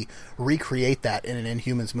possibly recreate that in an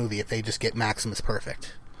Inhumans movie if they just get Maximus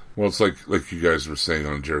perfect. Well, it's like you guys were saying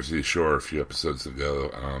on Jersey Shore a few episodes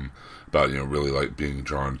ago, about, really like being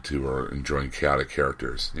drawn to or enjoying chaotic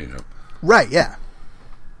characters, Right, yeah.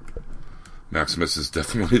 Maximus is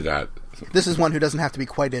definitely that. This is one who doesn't have to be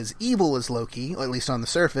quite as evil as Loki, or at least on the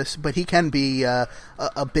surface, but he can be a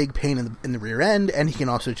big pain in the rear end, and he can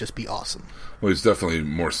also just be awesome. Well, he's definitely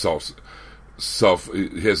more self.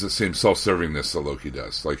 He has the same self-servingness that Loki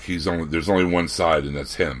does. Like there's only one side, and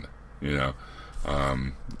that's him.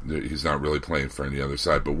 He's not really playing for any other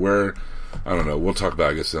side. But I don't know. We'll talk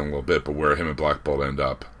about, I guess, in a little bit. But where him and Black Bolt end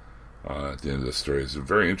up at the end of the story is a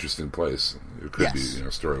very interesting place. It could be,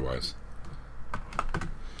 story-wise.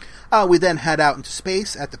 We then head out into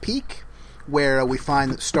space at the peak, where we find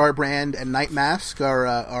that Starbrand and Nightmask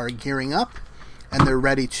are gearing up, and they're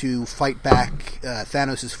ready to fight back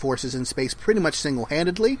Thanos' forces in space pretty much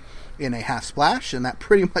single-handedly in a half splash, and that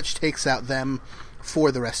pretty much takes out them for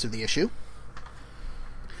the rest of the issue.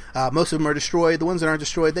 Most of them are destroyed. The ones that aren't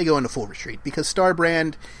destroyed, they go into full retreat, because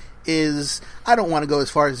Starbrand is, I don't want to go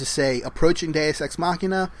as far as to say approaching Deus Ex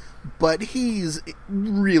Machina, but he's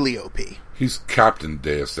really OP. He's Captain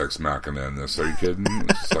Deus Ex Machina in this. Are you kidding?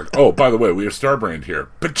 It's like, oh, by the way, we have Starbrand here.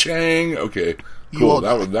 Pachang! Okay, cool.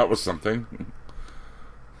 That was something.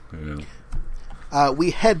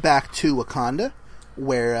 We head back to Wakanda,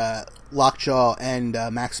 where Lockjaw and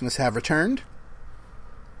Maximus have returned,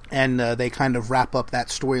 and they kind of wrap up that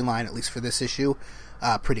storyline, at least for this issue,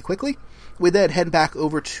 pretty quickly. We then head back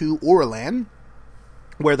over to Orlan,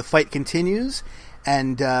 where the fight continues,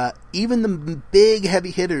 and even the big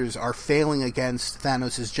heavy hitters are failing against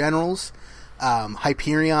Thanos' generals.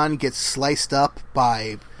 Hyperion gets sliced up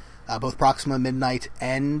by both Proxima Midnight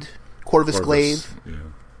and Corvus Glaive. Yeah.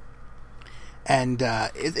 And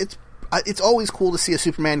it's always cool to see a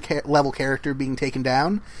Superman level character being taken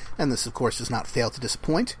down, and this, of course, does not fail to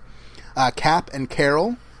disappoint. Cap and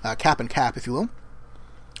Carol, Cap and Cap, if you will,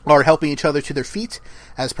 are helping each other to their feet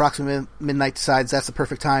as Proxima Midnight decides that's the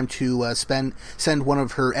perfect time to send one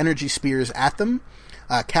of her energy spears at them.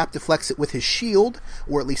 Cap deflects it with his shield,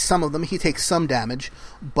 or at least some of them. He takes some damage,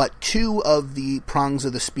 but two of the prongs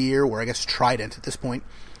of the spear, or I guess trident at this point,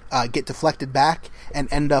 get deflected back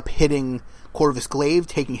and end up hitting Corvus Glaive,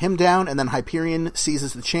 taking him down, and then Hyperion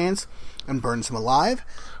seizes the chance and burns him alive.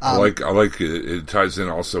 I like it. It ties in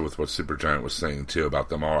also with what Supergiant was saying too about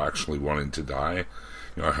them all actually wanting to die.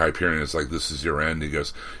 You know, Hyperion is like, "This is your end." He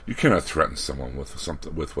goes, "You cannot threaten someone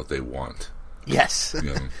with what they want." Yes,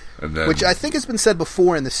 You know? And then, which I think has been said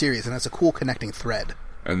before in the series, and that's a cool connecting thread.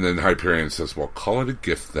 And then Hyperion says, "Well, call it a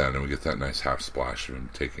gift then," and we get that nice half splash of him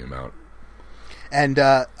taking him out. And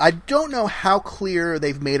I don't know how clear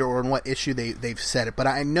they've made it or in what issue they've said it, but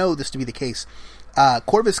I know this to be the case.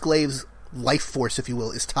 Corvus Glaive's life force, if you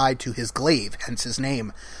will, is tied to his glaive, hence his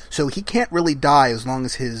name. So he can't really die as long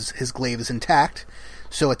as his glaive is intact.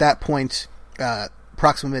 So at that point,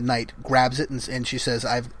 Proxima Midnight grabs it and she says,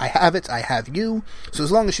 I have it, I have you. So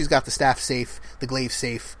as long as she's got the staff safe, the glaive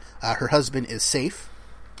safe, her husband is safe.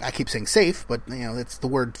 I keep saying safe, but that's the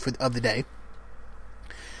word of the day.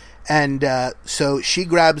 And so she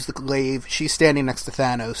grabs the glaive, she's standing next to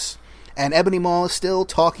Thanos, and Ebony Maw is still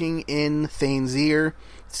talking in Thane's ear,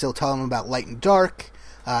 still telling him about light and dark.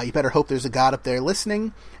 You better hope there's a god up there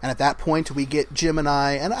listening. And at that point, we get Jim and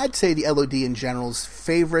I'd say the LOD in general's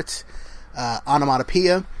favorite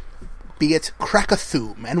onomatopoeia, be it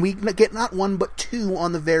Krakathoom. And we get not one but two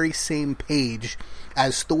on the very same page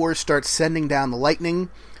as Thor starts sending down the lightning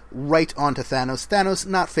right onto Thanos. Thanos,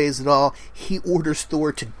 not fazed at all. He orders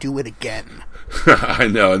Thor to do it again. I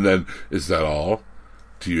know, and then, is that all?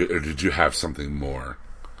 Or did you have something more?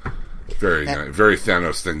 Very nice. Very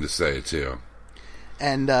Thanos thing to say, too.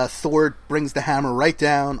 And Thor brings the hammer right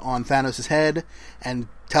down on Thanos' head and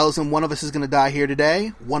tells him one of us is going to die here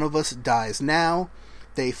today. One of us dies now.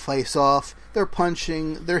 They face off. They're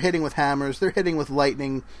punching. They're hitting with hammers. They're hitting with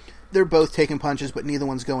lightning. They're both taking punches, but neither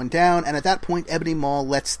one's going down. And at that point, Ebony Maw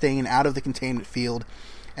lets Thane out of the containment field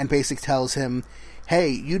and basically tells him, hey,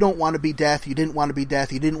 you don't want to be Death. You didn't want to be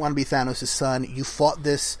Death. You didn't want to be Thanos' son. You fought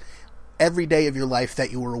this every day of your life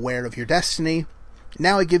that you were aware of your destiny.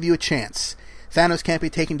 Now I give you a chance. Thanos can't be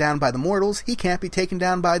taken down by the mortals. He can't be taken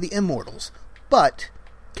down by the immortals. But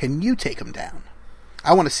can you take him down?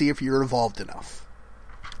 I want to see if you're evolved enough.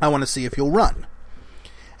 I want to see if you'll run.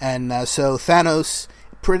 And so Thanos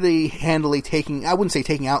pretty handily I wouldn't say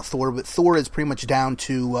taking out Thor, but Thor is pretty much down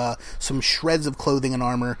to some shreds of clothing and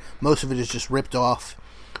armor. Most of it is just ripped off.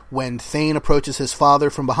 When Thane approaches his father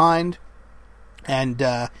from behind, and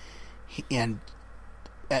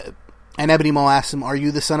Ebony Maw asks him, are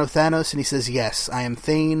you the son of Thanos? And he says, yes, I am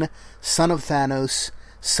Thane, son of Thanos,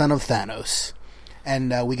 son of Thanos.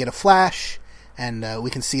 And we get a flash, and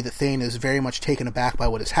we can see that Thane is very much taken aback by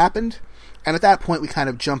what has happened. And at that point, we kind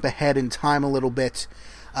of jump ahead in time a little bit,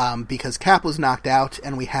 because Cap was knocked out,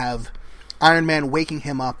 and we have Iron Man waking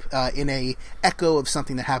him up in a echo of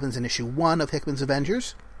something that happens in issue 1 of Hickman's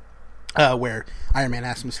Avengers, where Iron Man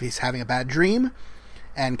asks him if he's having a bad dream,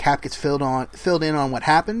 and Cap gets filled in on what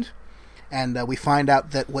happened. And we find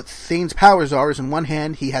out that what Thane's powers are is, in one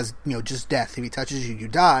hand, he has, just death. If he touches you, you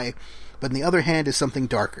die. But in the other hand is something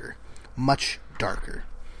darker. Much darker.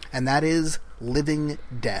 And that is living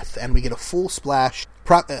death. And we get a full splash.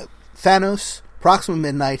 Thanos, Proxima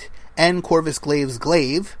Midnight, and Corvus Glaive's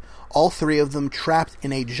glaive, all three of them trapped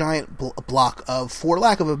in a giant block of, for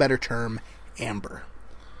lack of a better term, amber.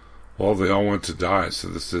 Well, they all want to die, so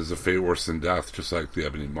this is a fate worse than death, just like the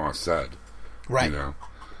Ebony Maw said. Right. So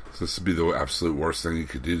this would be the absolute worst thing you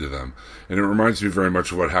could do to them. And it reminds me very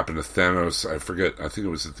much of what happened to Thanos. I think it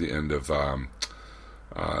was at the end of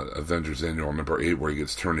Avengers Annual number 8, where he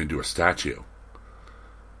gets turned into a statue.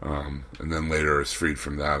 And then later is freed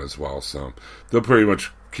from that as well. So they'll pretty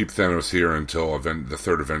much keep Thanos here until the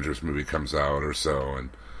third Avengers movie comes out or so, and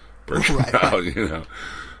bring him out,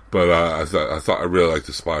 But I really liked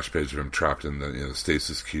the splash page of him trapped in the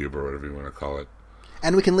stasis cube, or whatever you want to call it.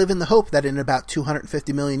 And we can live in the hope that in about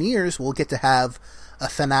 250 million years, we'll get to have a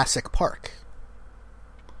Thanasic Park.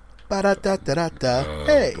 Ba-da-da-da-da-da. Oh,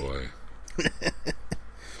 hey! boy.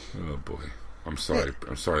 Oh, boy. I'm sorry.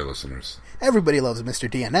 I'm sorry, listeners. Everybody loves Mr.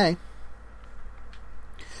 DNA.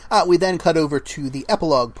 We then cut over to the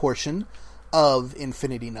epilogue portion of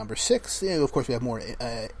Infinity number 6. Of course, we have more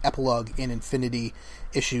epilogue in Infinity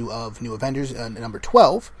issue of New Avengers, number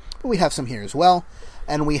 12, but we have some here as well.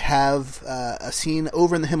 And we have a scene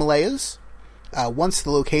over in the Himalayas, once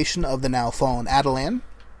the location of the now fallen Attilan,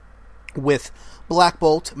 with Black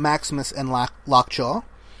Bolt, Maximus, and Lockjaw.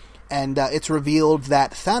 And it's revealed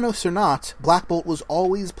that, Thanos or not, Black Bolt was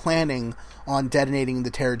always planning on detonating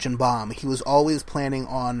the Terrigen bomb. He was always planning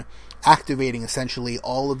on activating, essentially,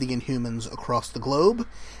 all of the Inhumans across the globe.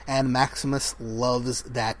 And Maximus loves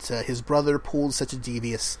that his brother pulled such a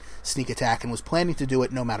devious sneak attack and was planning to do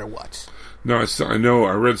it no matter what. No, I know,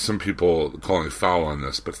 I read some people calling foul on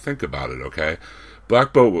this, but think about it, okay?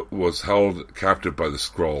 Black Bolt was held captive by the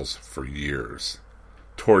Skrulls for years.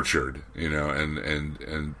 Tortured,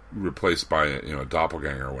 and replaced by a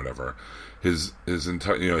doppelganger or whatever. His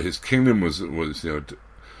entire his kingdom was he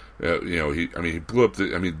blew up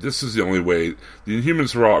this is the only way. The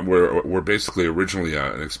Inhumans were basically originally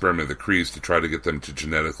an experiment of the Krees to try to get them to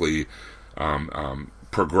genetically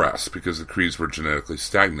progress, because the Krees were genetically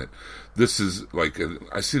stagnant. This is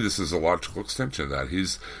I see this as a logical extension of that.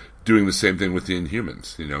 He's doing the same thing with the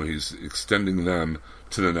Inhumans. He's extending them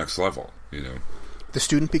to the next level. The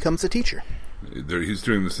student becomes a teacher. He's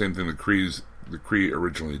doing the same thing the Kree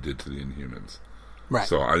originally did to the Inhumans. Right.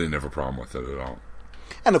 So I didn't have a problem with it at all.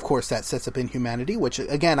 And of course that sets up Inhumanity, which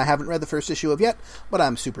again I haven't read the first issue of yet, but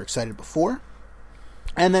I'm super excited before.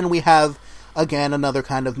 And then we have, again, another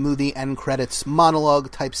kind of movie end credits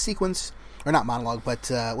monologue type sequence. Or not monologue, but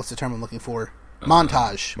what's the term I'm looking for?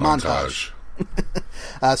 Montage. Montage.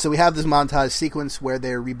 So we have this montage sequence where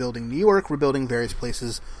they're rebuilding New York, rebuilding various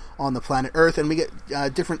places on the planet Earth, and we get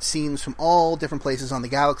different scenes from all different places on the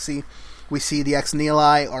galaxy. We see the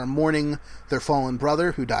Ex-Nihili are mourning their fallen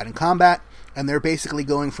brother who died in combat, and they're basically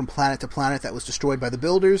going from planet to planet that was destroyed by the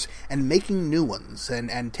Builders and making new ones,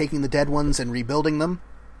 and taking the dead ones and rebuilding them.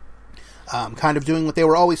 Kind of doing what they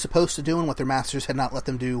were always supposed to do and what their masters had not let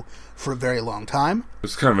them do for a very long time.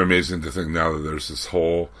 It's kind of amazing to think now that there's this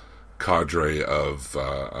whole cadre of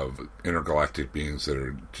intergalactic beings that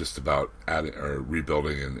are just about adding or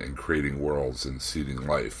rebuilding and creating worlds and seeding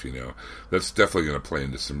life. That's definitely going to play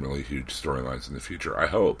into some really huge storylines in the future. I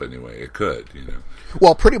hope, anyway. It could.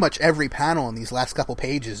 Well, pretty much every panel in these last couple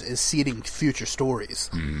pages is seeding future stories.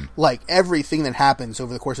 Mm-hmm. Like everything that happens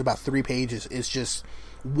over the course of about 3 pages is just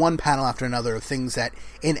one panel after another of things that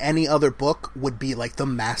in any other book would be like the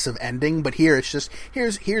massive ending, but here it's just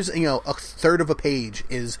here's a third of a page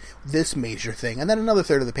is this major thing, and then another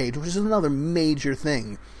third of the page which is another major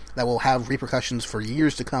thing that will have repercussions for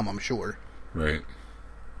years to come, I'm sure. Right.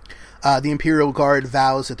 The Imperial Guard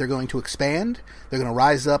vows that they're going to expand. They're going to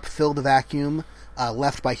rise up, fill the vacuum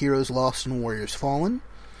left by heroes lost and warriors fallen.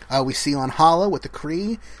 We see on Hala with the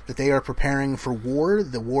Kree that they are preparing for war.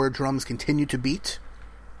 The war drums continue to beat.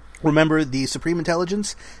 Remember, the Supreme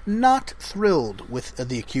Intelligence not thrilled with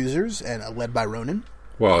the accusers, and led by Ronan.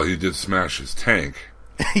 Well, he did smash his tank.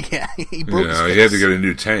 Yeah, he broke his face. He had to get a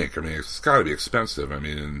new tank. It's got to be expensive.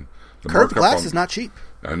 And the curved glass is not cheap.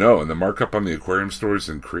 I know, and the markup on the aquarium stores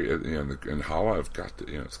in Hala, it's got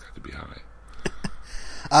to be high.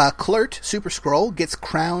 Kl'rt, Super Skrull, gets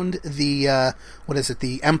crowned the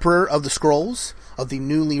the Emperor of the Skrulls of the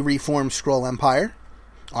newly reformed Skrull Empire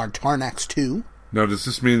on Tarnax 2. Now, does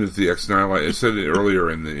this mean that the Ex-Nihili, it said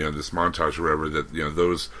earlier in the this montage or whatever, that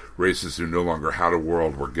those races who no longer had a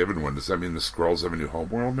world were given one? Does that mean the Skrulls have a new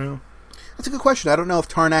homeworld now? That's a good question. I don't know if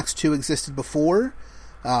Tarnax 2 existed before,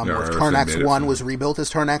 or if Tarnax 1 was rebuilt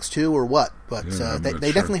as Tarnax 2 or what, but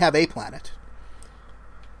they definitely have a planet.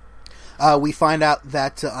 We find out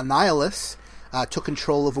that Annihilus took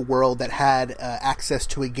control of a world that had access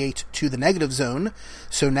to a gate to the negative zone.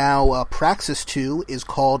 So now Praxis 2 is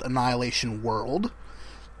called Annihilation World.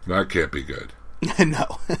 That can't be good.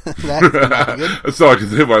 No, that cannot be good. That's all I can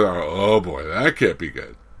think about. Oh boy, that can't be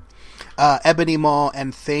good. Ebony Maw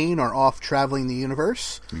and Thane are off traveling the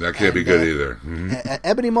universe. That can't be good either. Mm-hmm.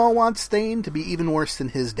 Ebony Maw wants Thane to be even worse than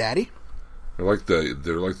his daddy. They're like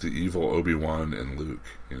the evil Obi-Wan and Luke,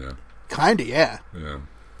 Kinda, yeah. Yeah.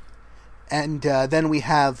 And then we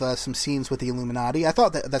have some scenes with the Illuminati. I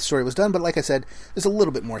thought that story was done, but like I said, there's a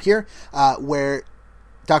little bit more here, where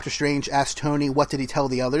Doctor Strange asked Tony what did he tell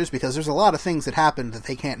the others, because there's a lot of things that happened that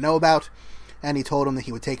they can't know about, and he told him that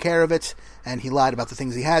he would take care of it, and he lied about the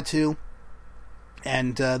things he had to.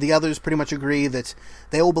 And the others pretty much agree that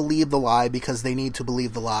they will believe the lie because they need to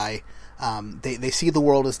believe the lie. They see the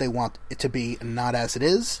world as they want it to be and not as it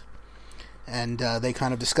is. And they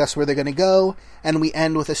kind of discuss where they're going to go, and we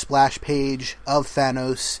end with a splash page of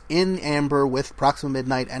Thanos in amber with Proxima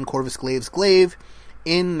Midnight and Corvus Glaive's glaive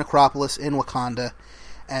in Necropolis in Wakanda.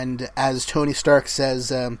 And as Tony Stark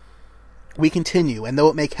says, we continue, and though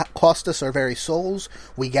it may cost us our very souls,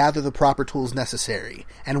 we gather the proper tools necessary,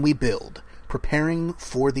 and we build, preparing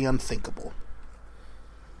for the unthinkable.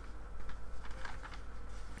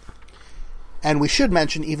 And we should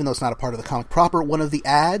mention, even though it's not a part of the comic proper, one of the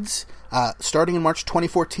ads, starting in March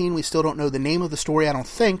 2014, we still don't know the name of the story, I don't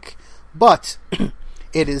think, but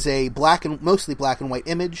it is a mostly black and white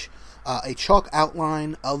image, a chalk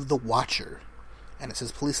outline of the Watcher. And it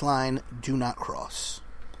says, police line, do not cross.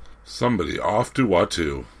 Somebody off to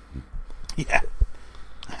Watu. Yeah.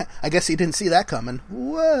 I guess he didn't see that coming.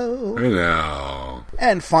 Whoa. I know.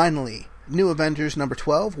 And finally, New Avengers number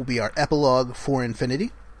 12 will be our epilogue for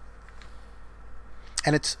Infinity.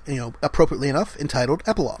 And it's, appropriately enough, entitled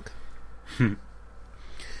Epilogue.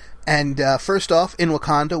 And first off, in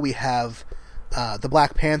Wakanda, we have the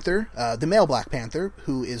Black Panther, the male Black Panther,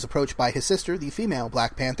 who is approached by his sister, the female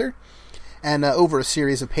Black Panther. And over a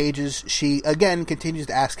series of pages, she, again, continues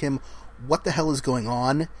to ask him, what the hell is going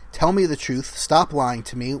on? Tell me the truth. Stop lying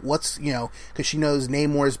to me. Because she knows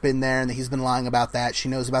Namor's been there and that he's been lying about that. She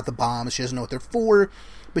knows about the bombs. She doesn't know what they're for.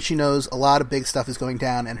 But she knows a lot of big stuff is going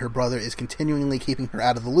down, and her brother is continually keeping her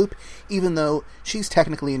out of the loop, even though she's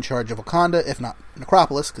technically in charge of Wakanda, if not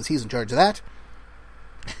Necropolis, because he's in charge of that.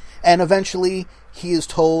 And eventually, he is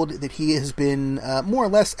told that he has been more or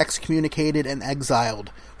less excommunicated and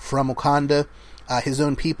exiled from Wakanda. His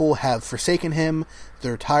own people have forsaken him.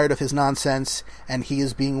 They're tired of his nonsense, and he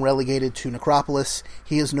is being relegated to Necropolis.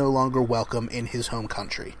 He is no longer welcome in his home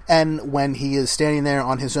country. And when he is standing there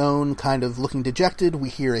on his own, kind of looking dejected, we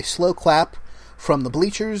hear a slow clap from the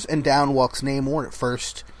bleachers, and down walks Namor at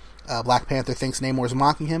first. Black Panther thinks Namor's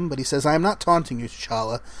mocking him, but he says, I am not taunting you,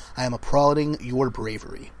 T'Challa. I am applauding your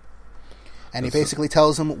bravery. And he basically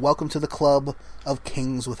tells him, welcome to the club of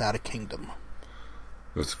kings without a kingdom.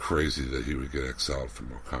 That's crazy that he would get exiled from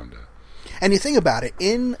Wakanda. And you think about it,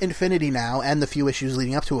 in Infinity now, and the few issues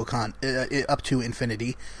leading up to up to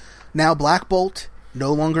Infinity, now Black Bolt,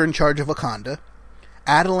 no longer in charge of Wakanda.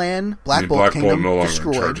 Attilan, Black Bolt Kingdom, no longer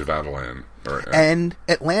destroyed. in charge of Attilan. And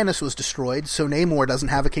Atlantis was destroyed, so Namor doesn't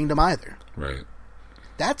have a kingdom either. Right.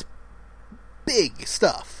 That's big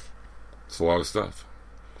stuff. It's a lot of stuff.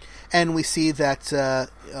 And we see that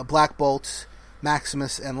Black Bolt,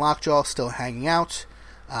 Maximus, and Lockjaw still hanging out.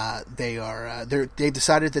 They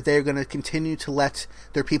decided that they are going to continue to let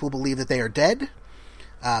their people believe that they are dead,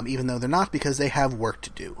 even though they're not, because they have work to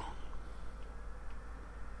do.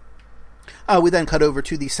 We then cut over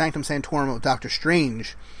to the Sanctum Sanctorum of Doctor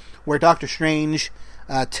Strange, where Doctor Strange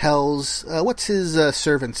tells, what's his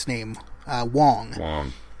servant's name?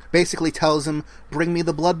 Wong. Basically tells him, bring me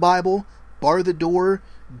the Blood Bible, bar the door,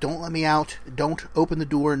 don't let me out, don't open the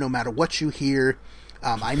door no matter what you hear.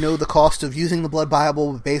 I know the cost of using the Blood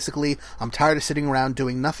Bible, but basically, I'm tired of sitting around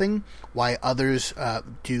doing nothing, while others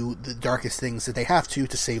do the darkest things that they have to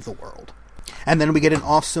save the world. And then we get an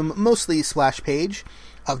awesome, mostly splash page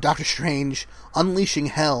of Doctor Strange unleashing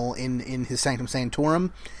hell in his Sanctum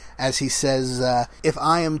Sanctorum, as he says, if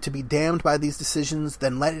I am to be damned by these decisions,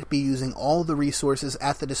 then let it be using all the resources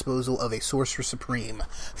at the disposal of a Sorcerer Supreme,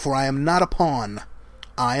 for I am not a pawn,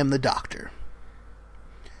 I am the Doctor.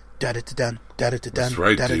 Dun-dun-dun, dun-dun-dun, That's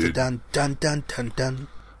right, dude. dun-dun-dun-dun-dun.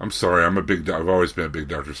 I'm sorry, I've always been a big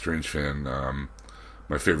Doctor Strange fan.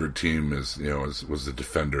 My favorite team was the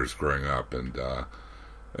Defenders growing up, and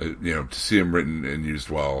to see him written and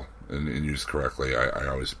used well and used correctly, I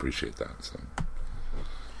always appreciate that. So.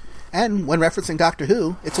 And when referencing Doctor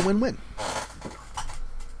Who, it's a win-win.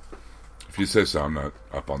 If you say so, I'm not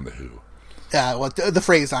up on the Who. The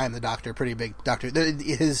phrase "I am the Doctor," pretty big. Doctor,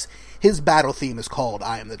 his battle theme is called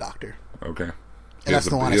 "I am the Doctor." Okay, And that's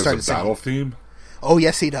the one I started singing. He has a battle theme? Oh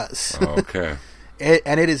yes, he does. Oh, okay.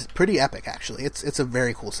 And it is pretty epic, actually. It's a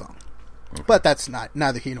very cool song. Okay. But that's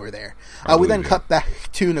neither here nor there. We then cut back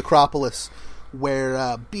to Necropolis,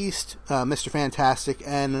 where Beast, Mr. Fantastic,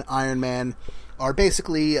 and Iron Man are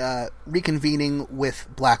basically reconvening with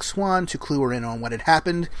Black Swan to clue her in on what had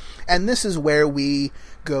happened. And this is where we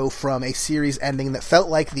go from a series ending that felt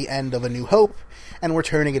like the end of A New Hope, and we're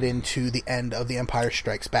turning it into the end of The Empire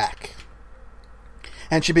Strikes Back.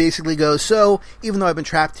 And she basically goes, so, even though I've been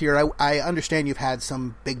trapped here, I understand you've had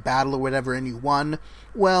some big battle or whatever and you won.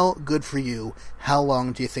 Well, good for you. How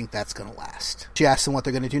long do you think that's going to last? She asks them what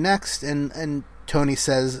they're going to do next, and Tony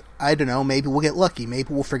says, I don't know, maybe we'll get lucky.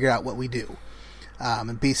 Maybe we'll figure out what we do.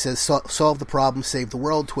 And Beast says, solve the problem, save the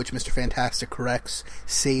world, to which Mr. Fantastic corrects,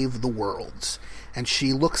 save the worlds. And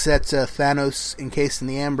she looks at Thanos encased in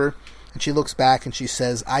the amber, and she looks back and she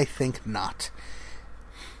says, I think not.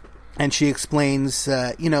 And she explains,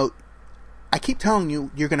 I keep telling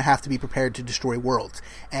you, you're going to have to be prepared to destroy worlds.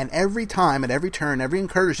 And every time, at every turn, every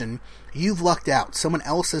incursion, you've lucked out. Someone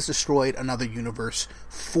else has destroyed another universe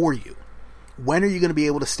for you. When are you going to be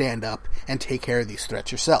able to stand up and take care of these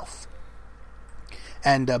threats yourself?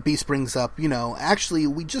 And Beast brings up, actually,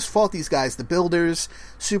 we just fought these guys, the Builders,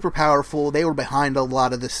 super powerful, they were behind a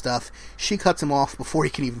lot of this stuff. She cuts him off before he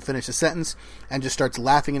can even finish the sentence, and just starts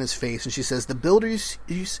laughing in his face, and she says, the Builders,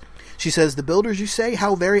 you say?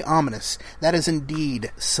 How very ominous. That is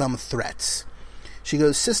indeed some threats. She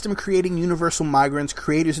goes, system creating universal migrants,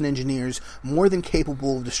 creators and engineers, more than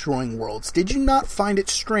capable of destroying worlds. Did you not find it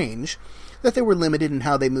strange that they were limited in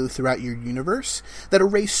how they moved throughout your universe? That a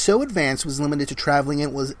race so advanced was limited to traveling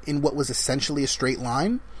in what was essentially a straight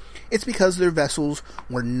line? It's because their vessels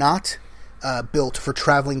were not built for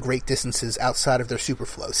traveling great distances outside of their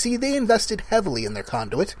superflow. See, they invested heavily in their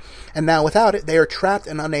conduit, and now without it, they are trapped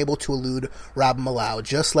and unable to elude Rabb-Malau,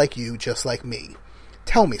 just like you, just like me.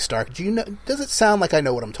 Tell me, Stark, does it sound like I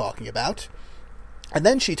know what I'm talking about? And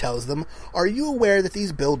then she tells them, are you aware that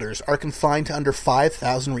these Builders are confined to under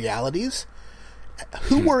 5,000 realities?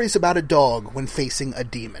 Who worries about a dog when facing a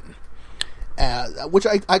demon? Which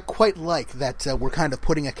I quite like, that we're kind of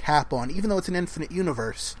putting a cap on, even though it's an infinite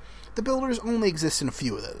universe. The Builders only exist in a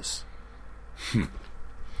few of those.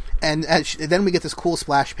 And then we get this cool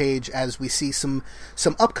splash page as we see some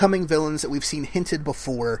upcoming villains that we've seen hinted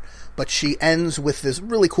before, but she ends with this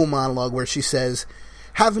really cool monologue where she says,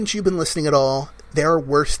 haven't you been listening at all? There are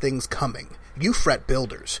worse things coming. You fret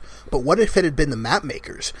Builders, but what if it had been the map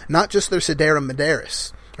makers, not just their Sidera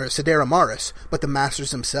Maris, but the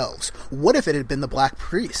masters themselves? What if it had been the Black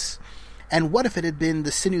Priests? And what if it had been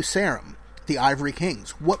the Sinu Serum, the Ivory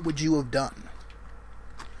Kings? What would you have done?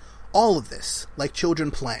 All of this, like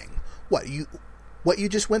children playing. What you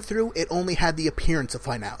just went through, it only had the appearance of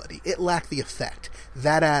finality. It lacked the effect.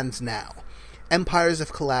 That ends now. Empires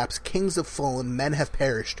have collapsed, kings have fallen, men have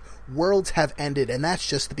perished, worlds have ended, and that's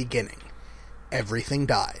just the beginning. Everything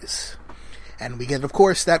dies. And we get, of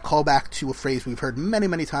course, that callback to a phrase we've heard many,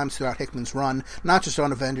 many times throughout Hickman's run, not just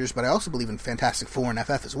on Avengers, but I also believe in Fantastic Four and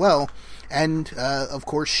FF as well, and, of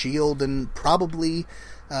course, S.H.I.E.L.D. and probably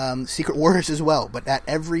Secret Wars as well, but that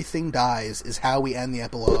everything dies is how we end the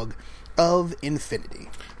epilogue of Infinity.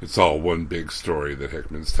 It's all one big story that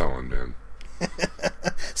Hickman's telling, man.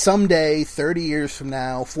 Someday, 30 years from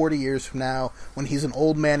now, 40 years from now, when he's an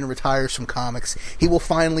old man and retires from comics, he will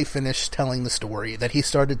finally finish telling the story that he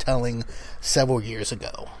started telling several years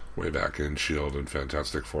ago. Way back in S.H.I.E.L.D. and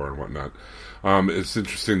Fantastic Four and whatnot. It's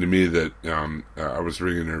interesting to me that I was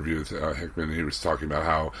reading an interview with Hickman, and he was talking about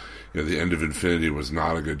how the end of Infinity was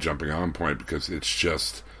not a good jumping on point because it's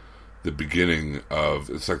just the beginning of,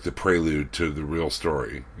 it's like the prelude to the real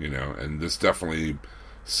story, and this definitely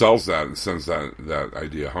sells that and sends that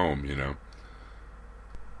idea home,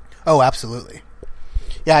 Oh, absolutely.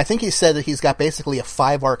 Yeah, I think he said that he's got basically a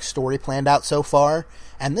 5-arc story planned out so far,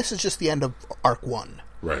 and this is just the end of Arc 1.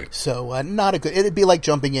 Right. So, not a good... It'd be like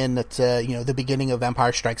jumping in at, the beginning of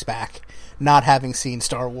Empire Strikes Back, not having seen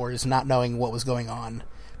Star Wars, not knowing what was going on.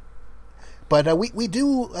 But we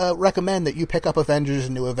do recommend that you pick up Avengers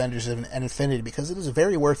and New Avengers and Infinity, because it is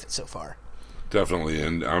very worth it so far. Definitely,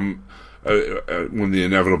 and when the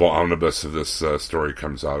inevitable omnibus of this story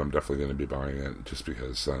comes out, I'm definitely going to be buying it, just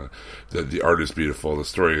because the art is beautiful, the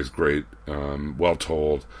story is great, well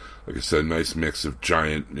told. Like I said, nice mix of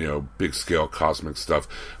giant, big scale cosmic stuff.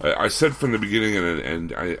 I said from the beginning,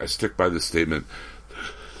 and I stick by this statement.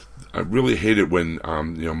 I really hate it when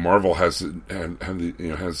Marvel has or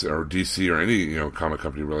DC or any comic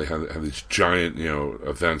company really have these giant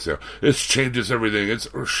events. It changes everything. It's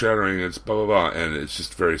earth shattering. It's blah blah blah, and it's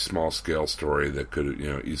just a very small scale story that could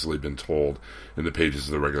easily been told in the pages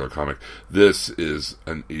of the regular comic. This is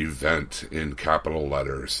an event in capital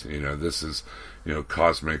letters. This is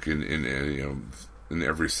cosmic in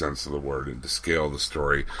every sense of the word, and to scale the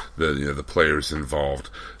story, the players involved,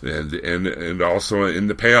 and also in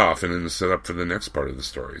the payoff and in the setup for the next part of the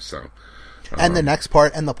story. So, and the next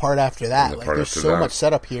part and the part after that, there's so much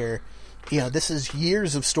setup here. This is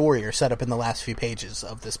years of story are set up in the last few pages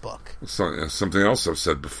of this book. Something else I've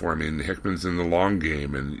said before. I mean, Hickman's in the long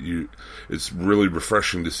game, and it's really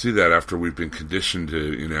refreshing to see that after we've been conditioned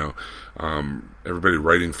to, everybody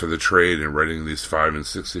writing for the trade and writing these 5 and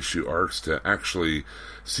 6 issue arcs, to actually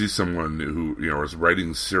see someone who, is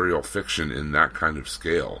writing serial fiction in that kind of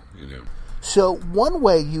scale, So one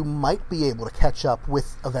way you might be able to catch up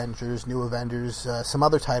with Avengers, New Avengers, some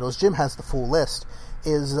other titles, Jim has the full list,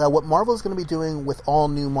 is what Marvel is going to be doing with All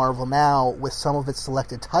New Marvel Now with some of its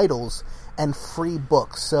selected titles and free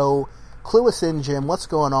books. So clue us in, Jim. What's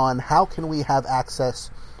going on? How can we have access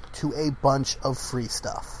to a bunch of free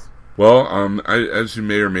stuff? Well, as you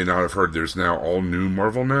may or may not have heard, there's now All New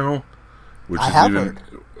Marvel Now,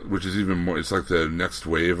 which is even more. It's like the next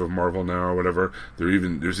wave of Marvel Now or whatever.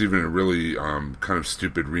 There's even a really kind of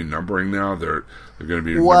stupid renumbering now. They're going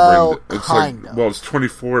to be it's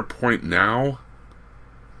 24 point now.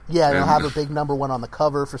 Yeah, they'll have a big number one on the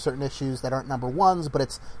cover for certain issues that aren't number ones, but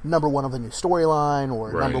it's number one of a new storyline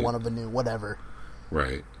or number one of a new whatever.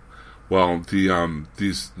 Right. Well, the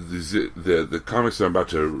comics that I'm about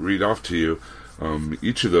to read off to you,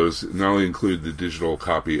 each of those not only include the digital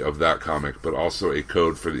copy of that comic, but also a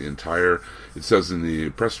code for the entire. It says in the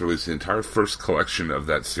press release the entire first collection of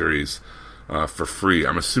that series for free.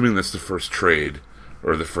 I'm assuming that's the first trade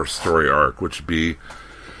or the first story arc, which would be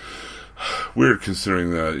weird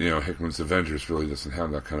considering that Hickman's Avengers really doesn't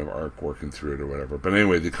have that kind of arc working through it or whatever. But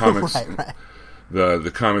anyway, the comics. Right.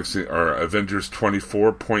 The comics are Avengers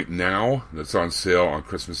 24 Point Now, that's on sale on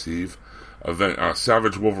Christmas Eve.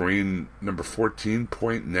 Savage Wolverine number 14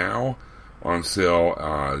 Point Now, on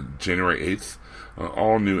sale January 8th.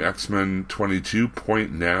 All New X-Men 22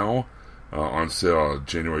 Point Now, on sale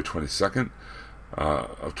January 22nd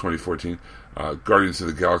of 2014. Guardians of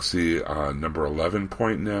the Galaxy number 11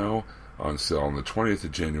 Point Now, on sale on the 20th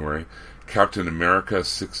of January. Captain America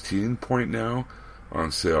 16 Point Now, on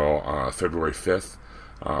sale February 5th.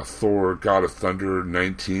 Thor God of Thunder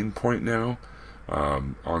 19 Point Now,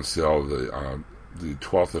 on sale the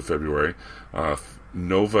 12th of February.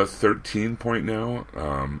 Nova 13 Point Now.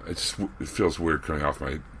 It feels weird coming off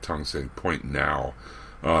my tongue saying Point Now.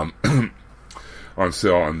 On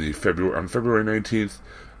sale on February 19th.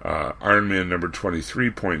 Iron Man number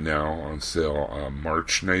 23 Point Now, on sale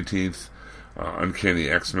March 19th. Uncanny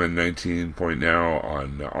X-Men 19 Point Now,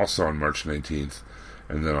 also on March 19th.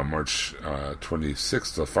 And then on March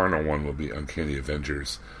 26th, the final one will be Uncanny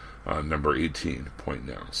Avengers number 18 Point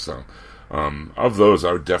Now. So, of those,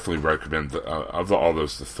 I would definitely recommend all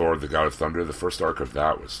those, the Thor, the God of Thunder. The first arc of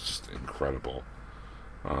that was just incredible.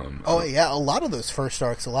 A lot of those first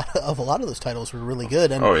arcs, a lot of those titles were really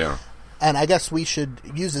good. And, and I guess we should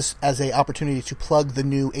use this as an opportunity to plug the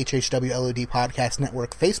new HHW LOD Podcast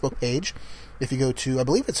Network Facebook page. If you go to, I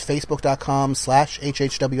believe it's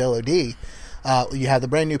facebook.com/HHWLOD. You have the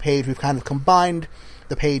brand new page. We've kind of combined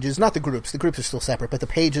the pages, not the groups. The groups are still separate, but the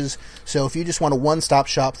pages. So if you just want a one-stop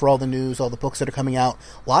shop for all the news, all the books that are coming out,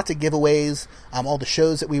 lots of giveaways, all the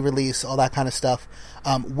shows that we release, all that kind of stuff.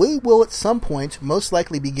 We will at some point most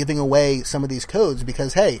likely be giving away some of these codes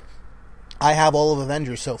because, hey, I have all of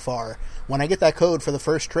Avengers so far. When I get that code for the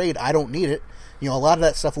first trade, I don't need it. A lot of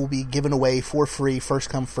that stuff will be given away for free, first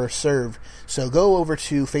come, first serve. So go over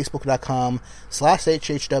to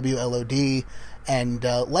facebook.com/HHWLOD and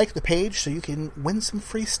like the page so you can win some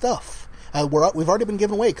free stuff. We've already been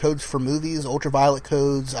giving away codes for movies, ultraviolet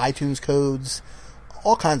codes, iTunes codes,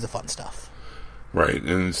 all kinds of fun stuff. Right,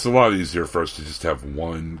 and it's a lot easier for us to just have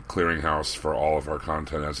one clearinghouse for all of our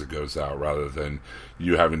content as it goes out, rather than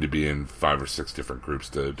you having to be in 5 or 6 different groups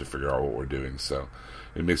to figure out what we're doing. So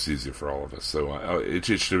it makes it easier for all of us. So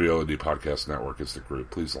HHWLOD Podcast Network is the group.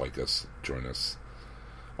 Please like us, join us,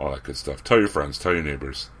 all that good stuff. Tell your friends, tell your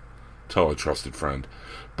neighbors, tell a trusted friend.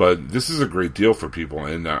 But this is a great deal for people,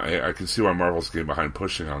 and I can see why Marvel's getting behind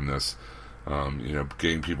pushing on this,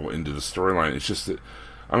 getting people into the storyline. It's just that,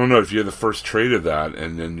 I don't know, if you're the first trade of that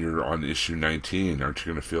and then you're on issue 19, aren't you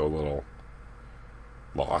going to feel a little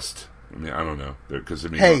lost? I mean, I don't know.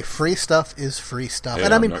 Hey, free stuff is free stuff. Yeah,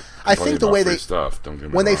 and I mean, I think the way they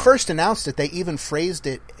first announced it, they even phrased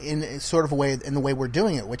it in sort of a way, in the way we're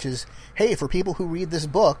doing it, which is, hey, for people who read this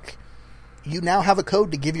book, you now have a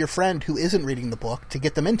code to give your friend who isn't reading the book to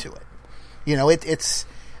get them into it. It's,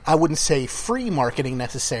 I wouldn't say free marketing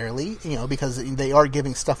necessarily, because they are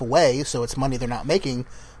giving stuff away, so it's money they're not making,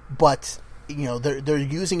 but they're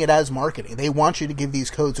using it as marketing. They want you to give these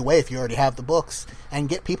codes away if you already have the books and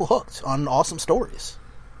get people hooked on awesome stories.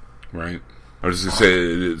 Right. I was just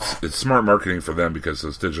going to say, it's smart marketing for them because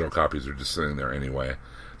those digital copies are just sitting there anyway.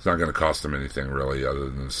 It's not going to cost them anything really other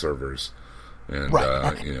than the servers. And,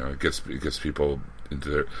 it gets people into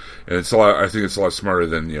there. And it's a lot, I think it's a lot smarter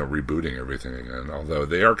than, rebooting everything again. Although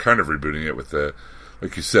they are kind of rebooting it with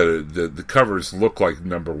like you said, the covers look like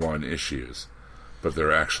number one issues, but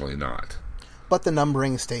they're actually not. But the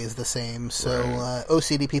numbering stays the same, so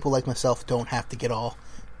OCD people like myself don't have to get all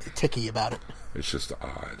ticky about it. It's just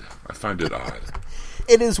odd. I find it odd.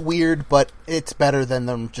 It is weird, but it's better than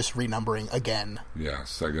them just renumbering again.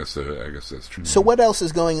 Yes, I guess that's true. So what else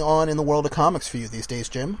is going on in the world of comics for you these days,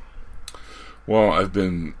 Jim? Well, I've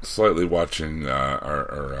been slightly watching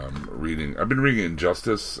reading. I've been reading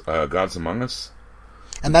Injustice, Gods Among Us.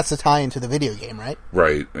 And that's the tie-in to the video game, right?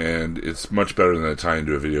 Right, and it's much better than a tie-in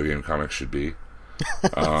to a video game comic should be.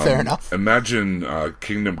 Fair enough. Imagine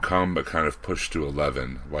Kingdom Come, but kind of pushed to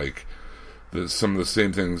 11. Like some of the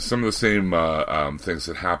same things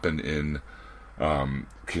that happen in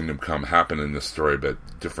Kingdom Come happen in this story, but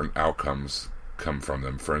different outcomes come from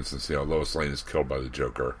them. For instance, Lois Lane is killed by the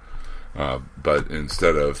Joker, but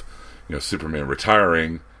instead of Superman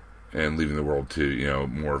retiring and leaving the world to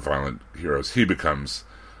more violent heroes, he becomes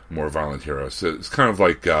more violent hero. So it's kind of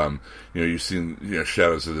like you've seen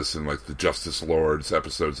shadows of this in like the Justice Lords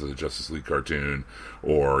episodes of the Justice League cartoon,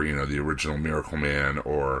 or the original Miracle Man,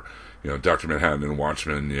 or Dr. Manhattan and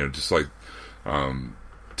Watchmen. Just like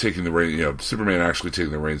taking the reign, Superman actually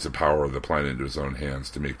taking the reins of power of the planet into his own hands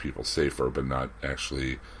to make people safer, but not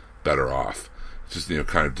actually better off. Just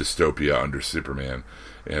kind of dystopia under Superman,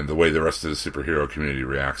 and the way the rest of the superhero community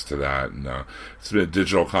reacts to that. And it's been a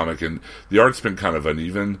digital comic, and the art's been kind of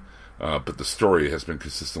uneven, but the story has been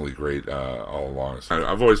consistently great all along. So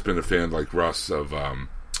I've always been a fan, like Russ, of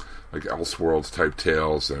like Elseworlds type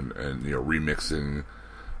tales, and remixing,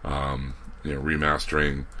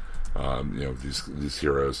 remastering, these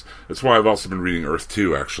heroes. That's why I've also been reading Earth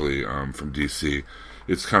 2, actually, from DC.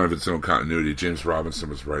 It's kind of its own continuity. James Robinson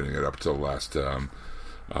was writing it up till the last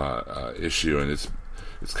issue, and it's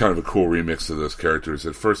kind of a cool remix of those characters.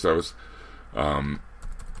 At first, I was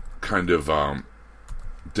kind of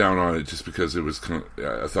down on it just because it was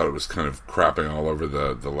I thought it was kind of crapping all over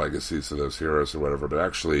the legacies of those heroes or whatever. But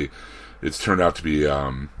actually, it's turned out to be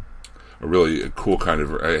a really cool kind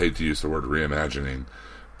of, I hate to use the word reimagining,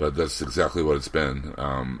 but that's exactly what it's been,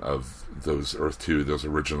 of those Earth 2, those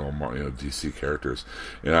original DC characters.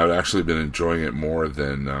 And I've actually been enjoying it more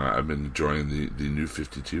than I've been enjoying the New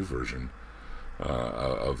 52 version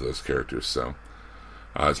of those characters. So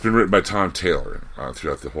it's been written by Tom Taylor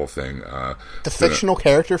throughout the whole thing. The fictional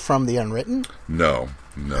character from The Unwritten? No.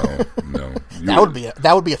 That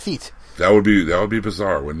would be a feat. That would be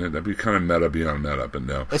bizarre, wouldn't it? That'd be kind of meta beyond meta, but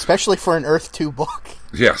no. Especially for an Earth 2 book.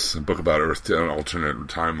 Yes, a book about Earth 2, an alternate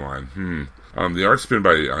timeline. The art's been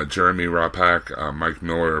by Jeremy Rapak, Mike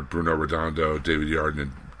Miller, Bruno Redondo, David Yardin,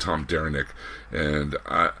 and Tom Derenick. And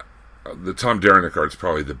the Tom Derenick art's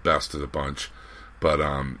probably the best of the bunch. But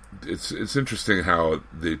it's interesting how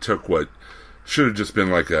they took what should have just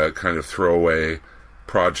been like a kind of throwaway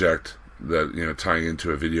project that tying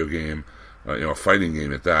into a video game, a fighting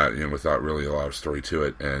game at that, without really a lot of story to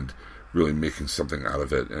it, and really making something out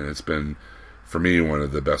of it. And it's been, for me, one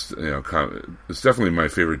of the best. It's definitely my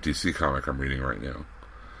favorite DC comic I'm reading right now.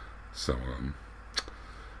 So,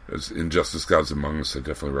 as Injustice: Gods Among Us, I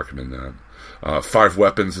definitely recommend that. 5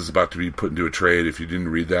 Weapons is about to be put into a trade. If you didn't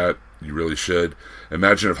read that, you really should.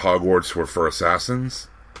 Imagine if Hogwarts were for assassins.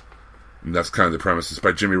 And that's kind of the premise. It's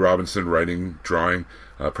by Jimmy Robinson, writing, drawing,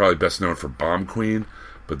 probably best known for Bomb Queen.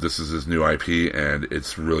 But this is his new IP, and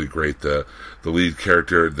it's really great. The lead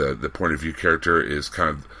character, the point of view character, is kind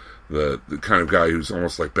of the kind of guy who's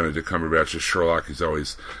almost like Benedict Cumberbatch as Sherlock. He's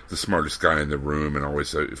always the smartest guy in the room, and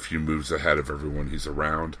always a few moves ahead of everyone he's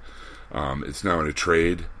around. It's now in a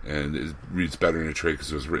trade, and it reads better in a trade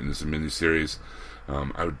because it was written as a miniseries.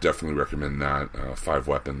 I would definitely recommend that. 5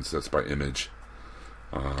 Weapons, that's by Image.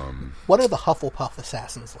 What are the Hufflepuff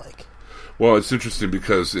assassins like? Well, it's interesting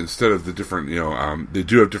because instead of the different, they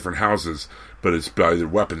do have different houses, but it's by their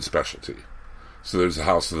weapon specialty. So there's the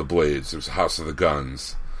House of the Blades, there's the House of the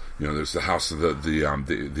Guns, there's the House of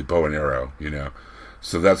the bow and arrow,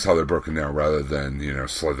 So that's how they're broken down, rather than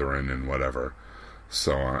Slytherin and whatever.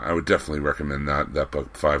 So I would definitely recommend that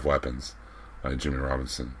book, 5 Weapons, by Jimmy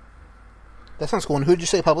Robinson. That sounds cool. And who did you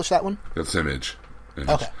say published that one? That's Image.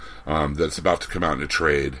 Okay. That's about to come out in a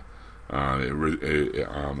trade.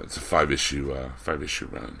 It's a 5-issue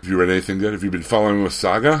run. Have you read anything good? Have you been following with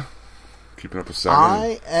Saga? Keeping up with Saga?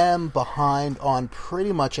 I am behind on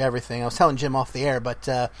pretty much everything. I was telling Jim off the air, but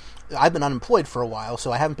I've been unemployed for a while,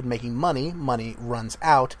 so I haven't been making money. Money runs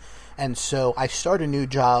out. And so I start a new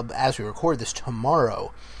job as we record this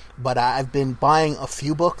tomorrow. But I've been buying a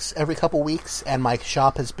few books every couple weeks, and my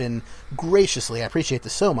shop has been graciously, I appreciate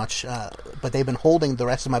this so much, but they've been holding the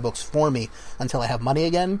rest of my books for me until I have money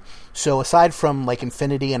again. So aside from like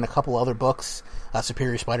Infinity and a couple other books,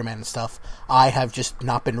 Superior Spider-Man and stuff, I have just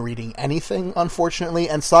not been reading anything, unfortunately.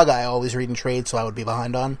 And Saga I always read in trade, so I would be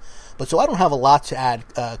behind on. But so I don't have a lot to add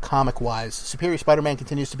comic-wise. Superior Spider-Man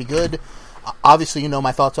continues to be good. Obviously, you know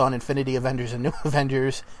my thoughts on Infinity Avengers and New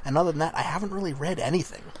Avengers, and other than that, I haven't really read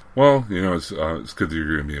anything. Well, it's good that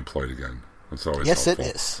you're going to be employed again. That's always helpful. Yes,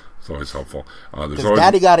 it is. It's always helpful. Because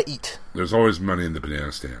Daddy got to eat. There's always money in the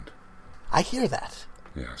banana stand. I hear that.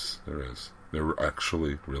 Yes, there is. There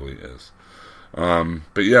actually really is.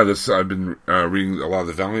 But yeah, I've been reading a lot of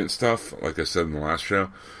the Valiant stuff, like I said in the last show.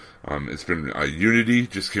 It's been Unity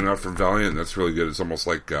just came out from Valiant, and that's really good. It's almost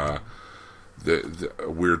like the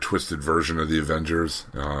weird twisted version of the Avengers.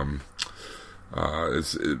 But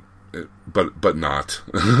not.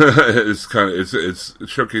 It's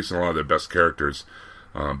showcasing a lot of their best characters,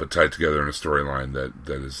 but tied together in a storyline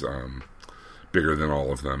that is bigger than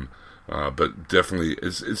all of them. But definitely,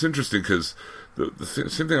 it's interesting because the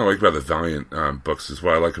same thing I like about the Valiant books is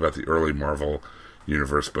what I like about the early Marvel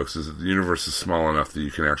Universe books is that the universe is small enough that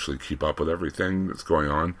you can actually keep up with everything that's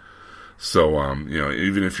going on. So,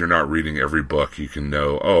 even if you're not reading every book, you can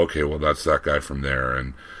know, oh, okay, well, that's that guy from there,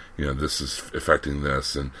 and, this is affecting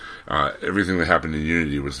this, and everything that happened in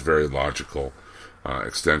Unity was a very logical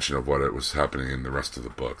extension of what it was happening in the rest of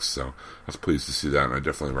the books. So, I was pleased to see that, and I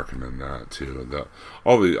definitely recommend that, too.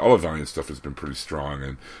 All the Valiant stuff has been pretty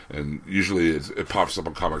strong, and usually it pops up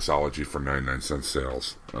on Comixology for 99-cent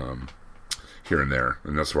sales, here and there,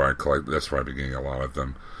 and that's where I've been getting a lot of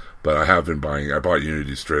them. But I have been buying. I bought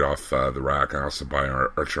Unity straight off the rack. I also buy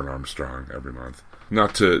Archer and Armstrong every month.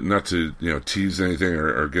 Not to tease anything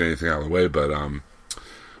or get anything out of the way. But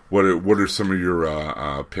what are some of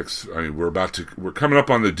your picks? I mean, we're coming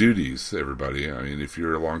up on the duties, everybody. I mean, if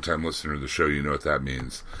you're a longtime listener to the show, you know what that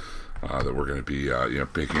means. That we're going to be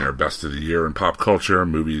making our best of the year in pop culture,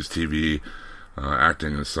 movies, TV,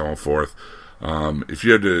 acting, and so on forth. If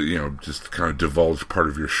you had to just kind of divulge part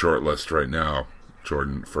of your short list right now,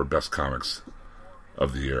 Jordan, for best comics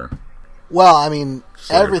of the year. Well, I mean,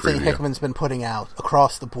 everything Hickman's been putting out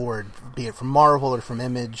across the board, be it from Marvel or from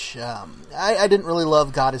Image. I didn't really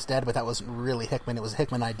love God is Dead, but that wasn't really Hickman. It was a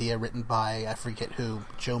Hickman idea written by, I forget who,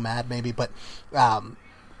 Joe Mad maybe, but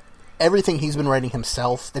everything he's been writing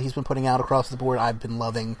himself that he's been putting out across the board, I've been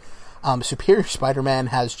loving. Superior Spider-Man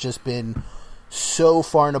has just been so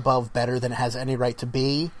far and above better than it has any right to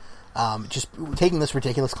be. Just taking this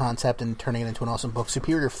ridiculous concept and turning it into an awesome book.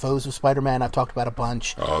 Superior Foes of Spider-Man, I've talked about a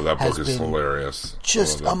bunch. Oh, that book is hilarious.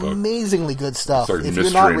 Just amazingly good stuff. It's like if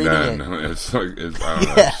Mystery you're not Men. reading it, It's like, I don't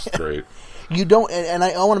know, it's great. You don't, and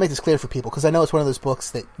I want to make this clear for people, because I know it's one of those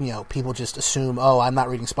books that, people just assume, oh, I'm not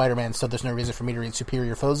reading Spider-Man, so there's no reason for me to read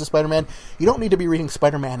Superior Foes of Spider-Man. You don't need to be reading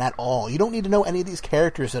Spider-Man at all. You don't need to know any of these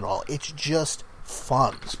characters at all. It's just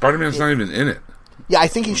fun. Spider-Man's not even in it. Yeah, I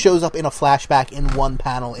think he shows up in a flashback in one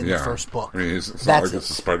panel in the first book. I mean, it's not like it's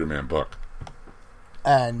a Spider-Man book.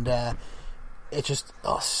 And it's just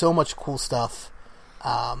so much cool stuff.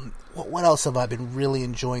 What else have I been really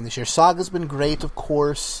enjoying this year? Saga's been great, of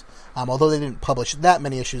course, although they didn't publish that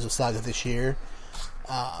many issues of Saga this year.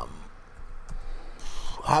 I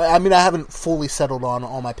haven't fully settled on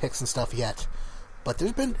all my picks and stuff yet. But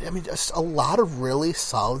there's been, just a lot of really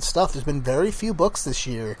solid stuff. There's been very few books this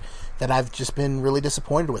year that I've just been really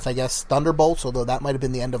disappointed with. I guess Thunderbolts, although that might have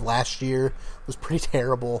been the end of last year, was pretty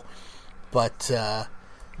terrible. But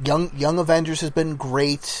Young Avengers has been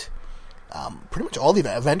great. Pretty much all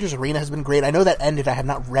the Avengers Arena has been great. I know that ended. I have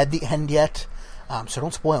not read the end yet, so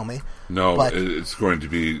don't spoil me. No, but it's going to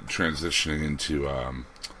be transitioning into...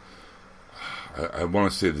 I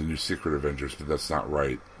want to say the new Secret Avengers, but that's not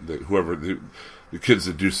right. The kids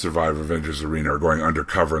that do survive Avengers Arena are going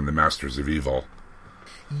undercover in the Masters of Evil.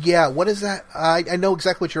 Yeah, what is that? I know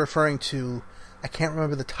exactly what you're referring to. I can't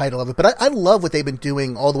remember the title of it, but I love what they've been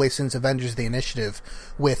doing all the way since Avengers The Initiative.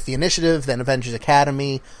 With The Initiative, then Avengers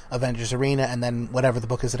Academy, Avengers Arena, and then whatever the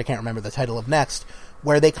book is that I can't remember the title of next,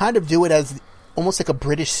 where they kind of do it as almost like a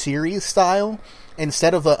British series style,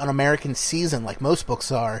 instead of an American season like most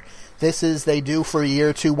books are. This is, they do for a year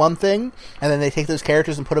or two one thing, and then they take those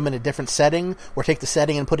characters and put them in a different setting, or take the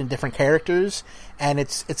setting and put in different characters, and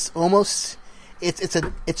it's almost,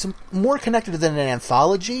 it's more connected than an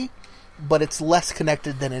anthology, but it's less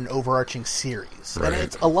connected than an overarching series. Right. And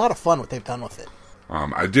it's a lot of fun what they've done with it.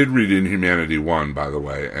 I did read Inhumanity 1, by the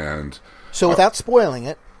way, and... So without spoiling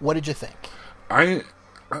it, what did you think? I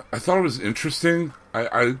thought it was interesting.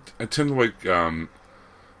 I tend to like, I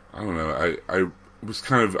don't know, I was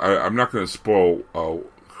kind of, I'm not going to spoil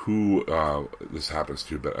who this happens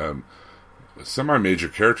to, but a semi-major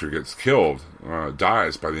character gets killed,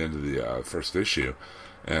 dies by the end of the first issue,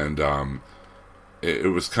 and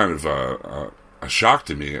it was kind of a shock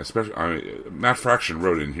to me, especially, Matt Fraction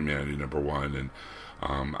wrote Inhumanity #1, and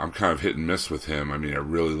I'm kind of hit and miss with him. I mean, I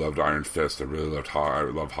really loved Iron Fist, I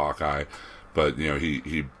love Hawkeye, but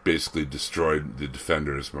he basically destroyed the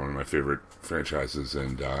Defenders, one of my favorite franchises,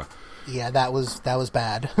 and yeah, that was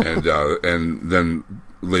bad. and then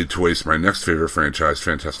laid to waste my next favorite franchise,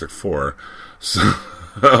 Fantastic Four.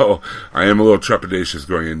 So I am a little trepidatious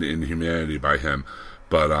going into Inhumanity by him,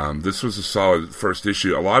 but this was a solid first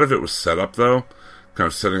issue. A lot of it was set up, though, kind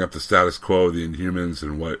of setting up the status quo of the Inhumans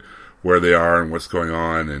and where they are and what's going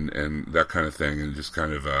on and that kind of thing, and just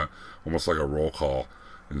kind of almost like a roll call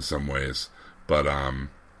in some ways. But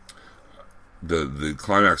the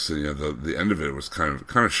climax, the end of it was kind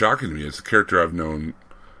of shocking to me. It's a character I've known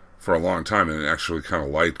for a long time and actually kind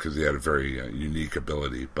of liked because he had a very unique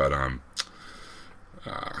ability. But I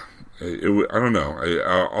don't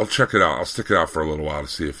know. I'll check it out. I'll stick it out for a little while to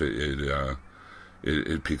see if it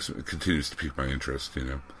continues to pique my interest.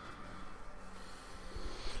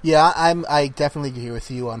 Yeah, I definitely agree with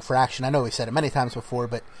you on Fraction. I know we've said it many times before,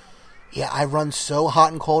 but yeah, I run so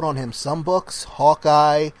hot and cold on him. Some books,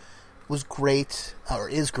 Hawkeye was great, or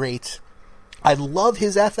is great. I love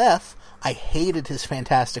his FF. I hated his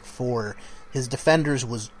Fantastic Four. His Defenders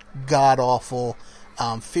was god-awful.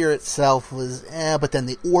 Fear itself was but then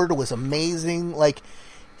the Order was amazing. Like,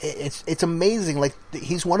 it's amazing. Like,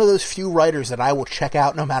 he's one of those few writers that I will check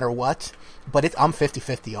out no matter what, but I'm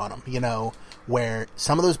 50-50 on him, where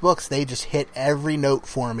some of those books, they just hit every note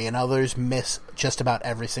for me, and others miss just about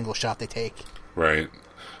every single shot they take. Right.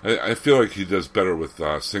 I feel like he does better with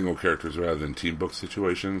single characters rather than team book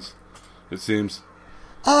situations, it seems.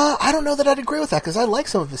 I don't know that I'd agree with that, because I like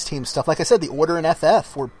some of his team stuff. Like I said, the Order and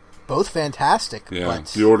FF were both fantastic. Yeah, but...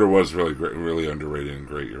 the Order was really great, really underrated and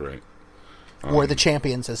great, you're right. Or the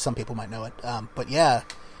Champions, as some people might know it. But yeah,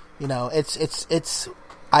 it's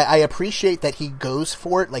I appreciate that he goes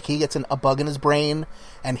for it. Like, he gets a bug in his brain,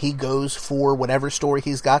 and he goes for whatever story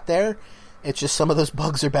he's got there. It's just some of those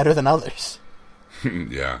bugs are better than others.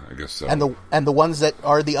 Yeah, I guess so. And the ones that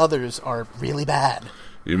are the others are really bad.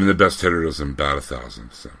 Even the best hitter doesn't bat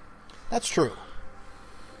 1,000. So that's true.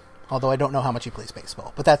 Although I don't know how much he plays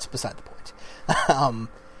baseball, but that's beside the point.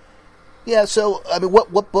 Yeah, so, I mean,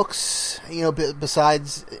 what books,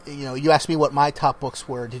 besides, you asked me what my top books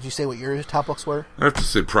were. Did you say what your top books were? I have to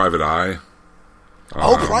say Private Eye.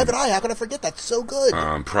 Private Eye, how can I forget? That's so good.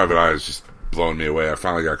 Private Eye has just blown me away. I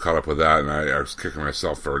finally got caught up with that, and I was kicking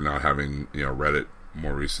myself for not having, read it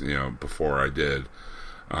more recently, before I did.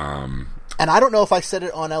 And I don't know if I said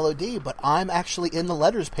it on LOD, but I'm actually in the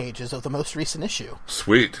letters pages of the most recent issue.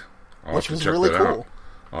 Sweet. Which was really cool.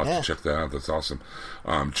 I'll have to check that out. That's awesome.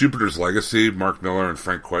 Jupiter's Legacy, Mark Miller and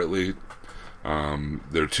Frank Quitely.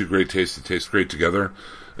 They're two great tastes that taste great together.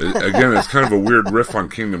 Again, it's kind of a weird riff on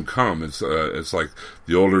Kingdom Come. It's like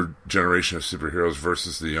the older generation of superheroes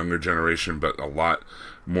versus the younger generation, but a lot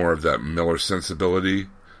more of that Miller sensibility,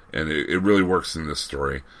 and it really works in this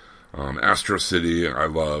story. Astro City,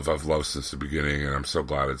 I've loved since the beginning, and I'm so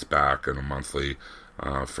glad it's back in a monthly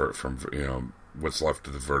from what's left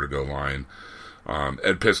of the Vertigo line.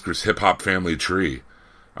 Ed Pisker's Hip Hop Family Tree.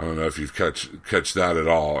 I don't know if you've catch that at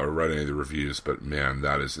all or read any of the reviews, but man,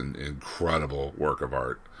 that is an incredible work of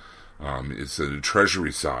art. It's a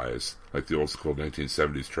treasury size, like the old school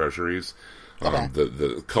 1970s treasuries. Okay.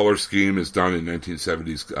 The color scheme is done in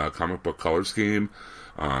 1970s comic book color scheme.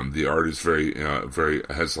 The art is very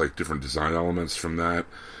has like different design elements from that.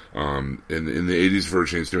 In the 80s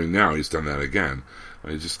version he's doing now, he's done that again.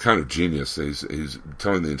 He's just kind of genius. He's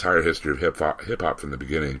telling the entire history of hip hop from the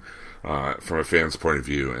beginning, from a fan's point of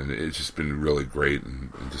view, and it's just been really great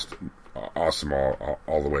and just awesome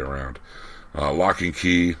all the way around. Lock and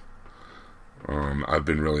Key, I've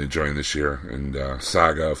been really enjoying this year, and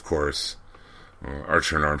Saga, of course.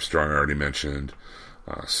 Archer and Armstrong I already mentioned.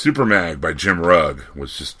 Super Mag by Jim Rugg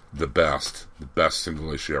was just the best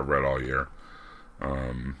single issue I've read all year.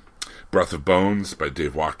 Breath of Bones by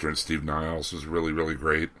Dave Wachter and Steve Niles was really, really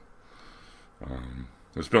great.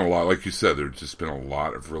 There's been a lot, like you said, there's just been a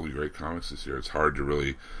lot of really great comics this year. It's hard to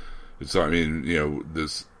really, the end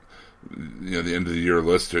of the year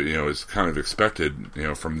list, is kind of expected,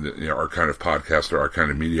 from our kind of podcast or our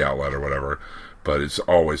kind of media outlet or whatever. But it's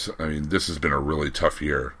always, this has been a really tough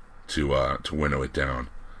year to winnow it down.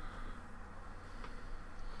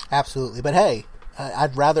 Absolutely. But hey,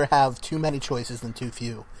 I'd rather have too many choices than too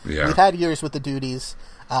few. Yeah. We've had years with the duties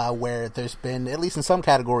where there's been, at least in some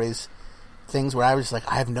categories, things where I was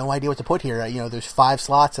like, I have no idea what to put here. There's 5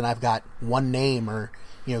 slots and I've got one name or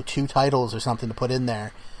 2 titles or something to put in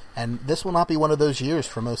there. And this will not be one of those years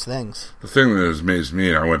for most things. The thing that has amazed me,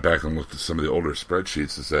 and I went back and looked at some of the older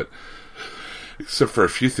spreadsheets, is that except for a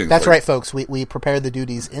few things. That's right, folks. We prepare the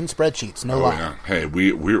duties in spreadsheets. No lie. Yeah. Hey,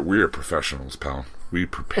 we are professionals, pal. We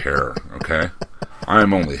prepare, okay? I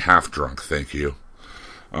am only half drunk, thank you.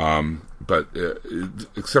 But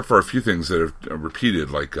except for a few things that are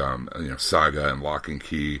repeated, like Saga and Lock and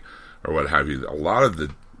Key or what have you, a lot of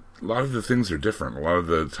the things are different. A lot of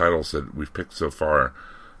the titles that we've picked so far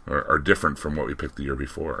are different from what we picked the year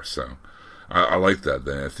before. So I like that.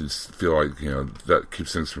 I just feel like that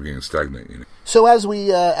keeps things from getting stagnant. So as we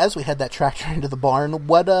head that tractor into the barn,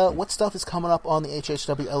 what stuff is coming up on the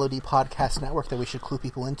HHW LOD Podcast Network that we should clue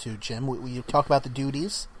people into, Jim? We talk about the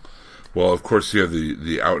duties. Well, of course, you have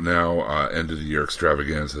the out now end of the year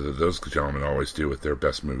extravaganza that those gentlemen always do with their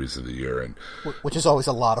best movies of the year, and which is always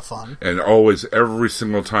a lot of fun. And always, every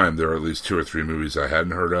single time, there are at least 2 or 3 movies I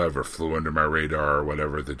hadn't heard of or flew under my radar or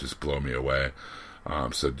whatever that just blow me away.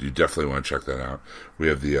 So you definitely want to check that out. We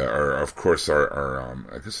have our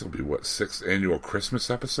I guess it'll be 6th annual Christmas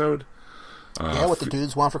episode. What the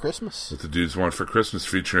dudes want for Christmas. What the dudes want for Christmas,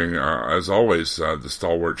 featuring as always the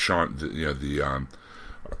stalwart Sean,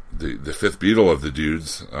 the fifth Beatle of the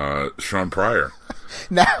dudes, Sean Pryor.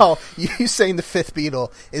 Now, you saying the fifth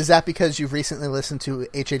Beatle, is that because you've recently listened to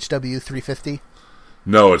HHW 350?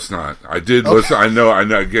 No, it's not. I did listen. I know I'm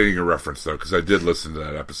getting a reference, though, because I did listen to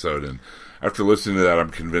that episode, and after listening to that, I'm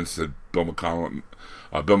convinced that Bill McConnell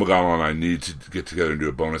and I need to get together and do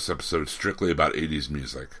a bonus episode strictly about 80s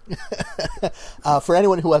music. For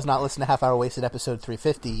anyone who has not listened to Half Hour Wasted episode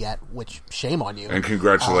 350 yet, which shame on you. And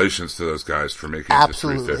congratulations to those guys for making it to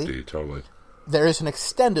 350, totally. There is an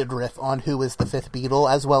extended riff on who is the fifth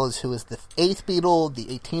Beatle, as well as who is the 8th Beatle, the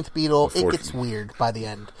 18th Beatle. It gets weird by the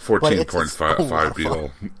end. 14.5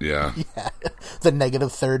 Beatle, yeah. The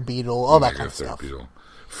negative third Beatle, all that kind of stuff. Beatle.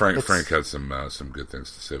 Frank had some good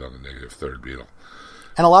things to say about the negative third Beatle.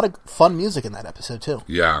 And a lot of fun music in that episode, too.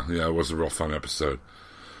 Yeah, it was a real fun episode.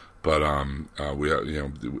 But we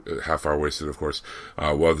Half Hour Wasted, of course.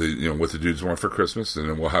 What the dudes want for Christmas, and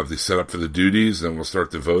then we'll have the setup for the duties, and we'll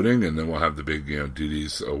start the voting, and then we'll have the big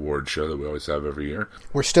duties award show that we always have every year.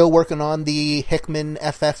 We're still working on the Hickman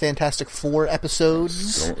FF Fantastic Four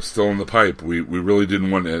episodes. Still in the pipe. We really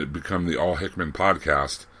didn't want to become the All Hickman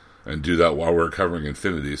podcast and do that while we're covering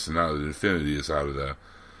Infinity. So now that Infinity is out of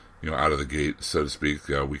the gate, so to speak,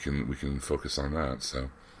 we can focus on that.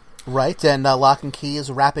 So. Right, and Lock and Key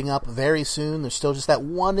is wrapping up very soon. There's still just that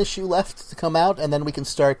one issue left to come out, and then we can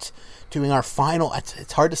start doing our final,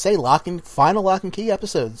 it's hard to say, final Lock and Key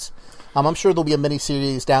episodes. I'm sure there'll be a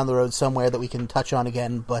mini-series down the road somewhere that we can touch on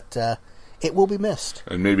again, but it will be missed.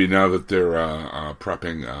 And maybe now that they're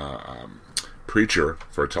prepping Preacher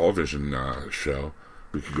for a television show,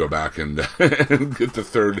 we could go back and get the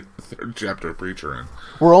third chapter of Preacher in.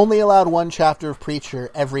 We're only allowed one chapter of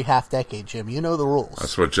Preacher every half decade, Jim. You know the rules.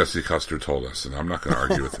 That's what Jesse Custer told us, and I'm not going to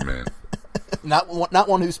argue with the man. Not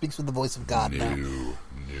one who speaks with the voice of God. No.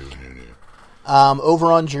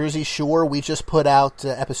 Over on Jersey Shore, we just put out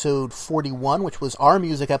episode 41, which was our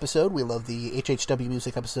music episode. We love the HHW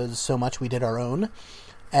music episodes so much we did our own.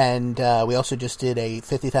 And we also just did a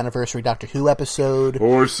 50th anniversary Doctor Who episode.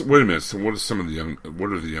 Wait a minute. So what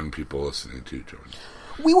are the young people listening to, Jordan?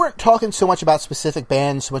 We weren't talking so much about specific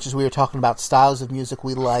bands so much as we were talking about styles of music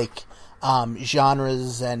we like,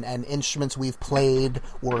 genres and instruments we've played,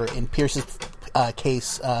 or in Pierce's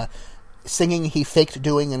case, singing he faked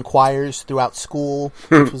doing in choirs throughout school,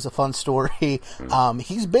 which was a fun story.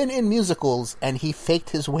 He's been in musicals, and he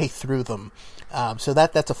faked his way through them. So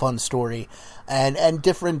that's a fun story. And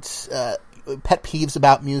different pet peeves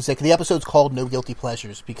about music. The episode's called No Guilty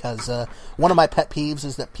Pleasures because one of my pet peeves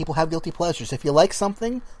is that people have guilty pleasures. If you like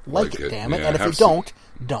something, like it, damn it. Yeah, and if you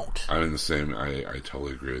don't. I'm in the same. I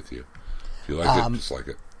totally agree with you. If you like it, just like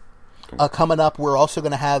it. Coming up, we're also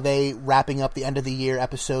going to have a wrapping up the end of the year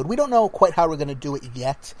episode. We don't know quite how we're going to do it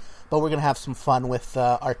yet, but we're going to have some fun with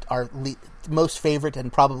our most favorite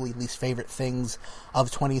and probably least favorite things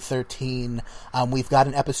of 2013. We've got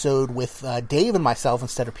an episode with Dave and myself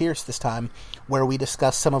instead of Pierce this time, where we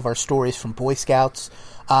discuss some of our stories from Boy Scouts.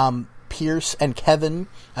 Pierce and Kevin.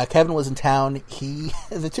 Kevin was in town.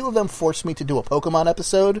 The two of them forced me to do a Pokemon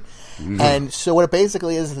episode. Mm-hmm. And so what it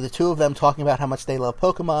basically is the two of them talking about how much they love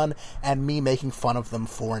Pokemon and me making fun of them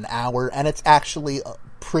for an hour. And it's actually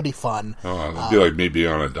pretty fun. Oh, it'd be like maybe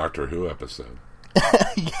on a Doctor Who episode.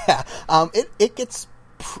 Yeah. It gets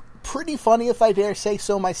pretty funny, if I dare say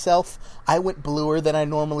so myself. I went bluer than I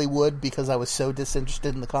normally would because I was so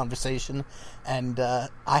disinterested in the conversation, and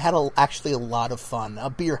I had actually a lot of fun. A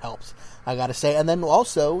beer helped, I gotta say. And then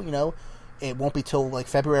also, it won't be till like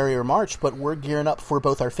February or March, but we're gearing up for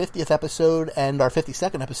both our 50th episode and our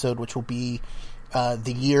 52nd episode, which will be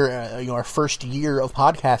the year, our first year of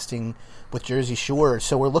podcasting with Jersey Shore.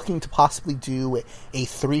 So we're looking to possibly do a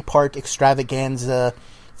 3-part extravaganza,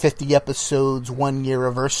 50 episodes, 1 year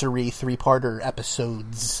anniversary, 3-parter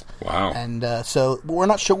episodes. Wow. And so we're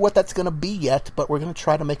not sure what that's going to be yet, but we're going to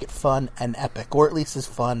try to make it fun and epic, or at least as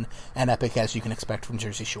fun and epic as you can expect from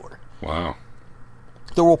Jersey Shore. Wow.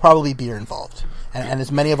 There will probably be beer involved, and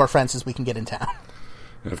as many of our friends as we can get in town.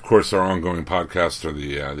 And of course, our ongoing podcasts are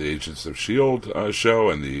the Agents of S.H.I.E.L.D. show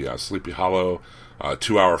and the Sleepy Hollow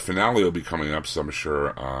 2-hour finale will be coming up, so I'm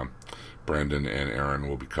sure Brandon and Aaron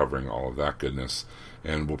will be covering all of that goodness.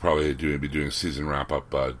 And we'll probably be doing a season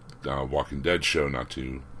wrap-up Walking Dead show not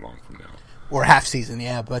too long from now. Or half season,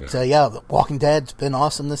 yeah. But, The Walking Dead's been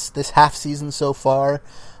awesome this half season so far.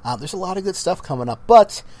 There's a lot of good stuff coming up.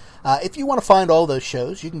 But if you want to find all those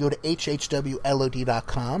shows, you can go to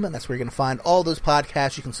hhwlod.com, and that's where you're going to find all those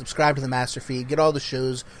podcasts. You can subscribe to the master feed, get all the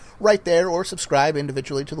shows right there, or subscribe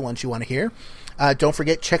individually to the ones you want to hear. Don't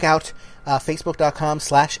forget, check out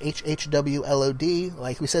facebook.com/HHWLOD.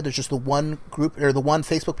 Like we said, there's just the one group, or the one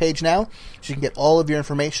Facebook page now, so you can get all of your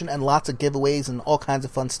information and lots of giveaways and all kinds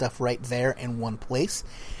of fun stuff right there in one place.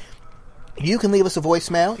 You can leave us a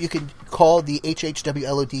voicemail. You can call the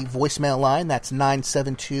HHWLOD voicemail line. That's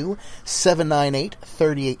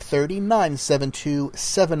 972-798-3830,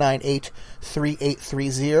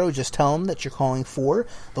 972-798-3830. Just tell them that you're calling for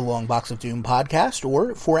the Long Box of Doom podcast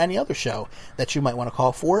or for any other show that you might want to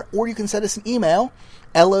call for. Or you can send us an email,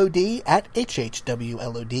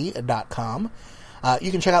 lod@hhwlod.com.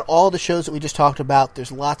 You can check out all the shows that we just talked about.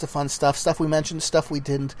 There's lots of fun stuff we mentioned, stuff we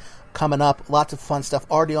didn't, coming up. Lots of fun stuff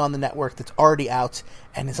already on the network that's already out,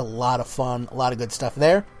 and it's a lot of fun, a lot of good stuff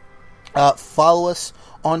there. Follow us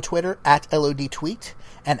on Twitter at LODtweet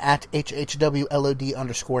and at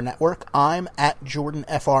HHWLOD_network. I'm at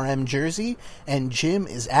JordanFRMJersey, and Jim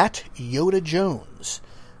is at Yoda Jones.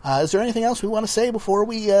 Is there anything else we want to say before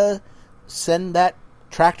we send that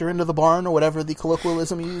tractor into the barn, or whatever the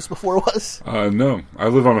colloquialism you used before was? No. I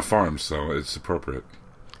live on a farm, so it's appropriate.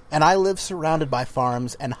 And I live surrounded by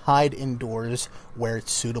farms and hide indoors where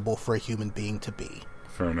it's suitable for a human being to be.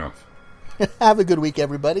 Fair enough. Have a good week,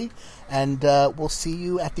 everybody, and we'll see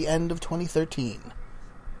you at the end of 2013.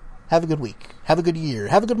 Have a good week. Have a good year.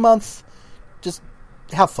 Have a good month. Just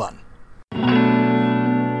have fun.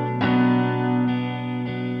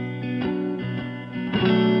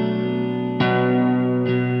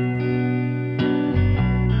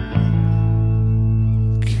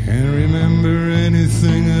 Can't remember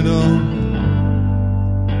anything at all.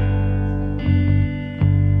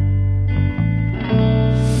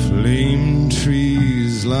 Flame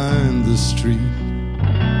trees lined the street.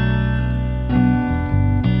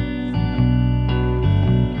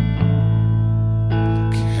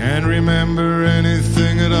 Can't remember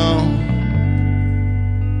anything at all.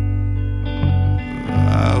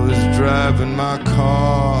 I was driving my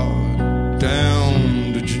car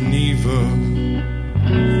down to Geneva.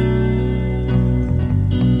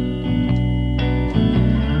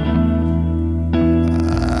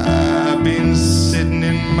 I've been sitting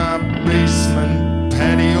in my basement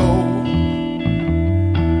patio,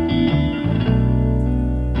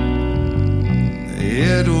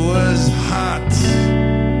 it was hot.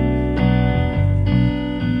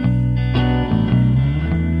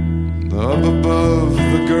 Up above,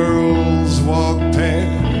 the girls walked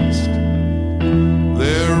past,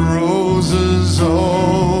 their roses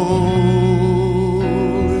all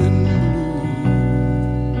in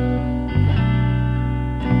blue.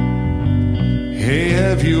 Hey,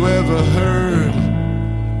 have you ever heard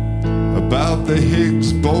about the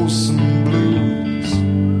Higgs-Boson blues?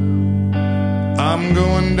 I'm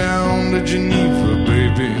going down to Geneva,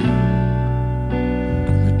 baby,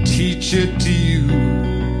 gonna teach it to you.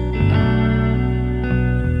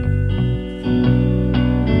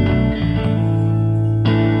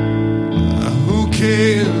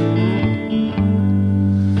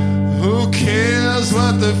 Who cares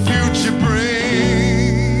what the future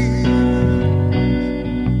brings?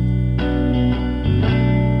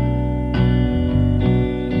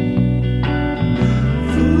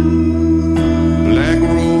 Black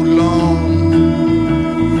road long,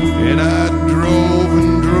 and I drove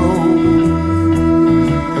and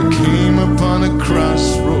drove. I came upon a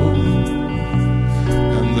crossroad,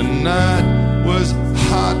 and the night was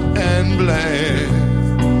hot and black.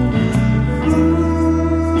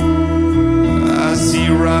 I see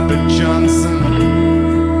Robert Johnson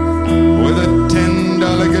with a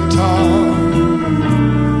 $10 guitar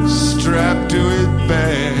strapped to his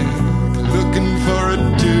back, looking for a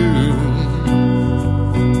tune.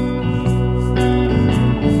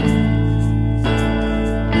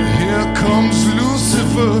 Here comes Lou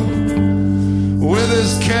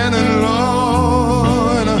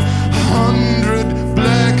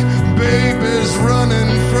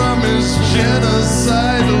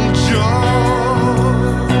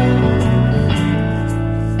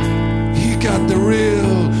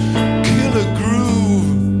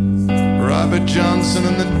Robert Johnson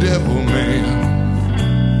and the Devil Man.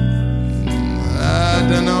 I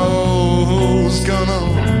don't know who's gonna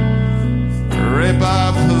rip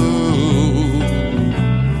off who.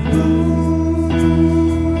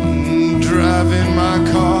 Driving my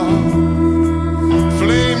car,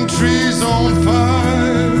 flame trees on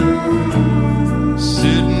fire,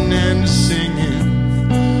 sitting and singing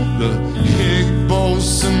the Hig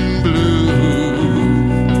Bolson blues.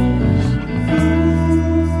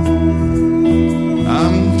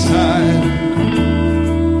 I'm tired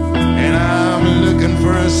and I'm looking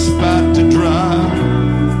for a spot to drive.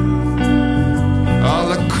 All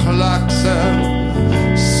the clocks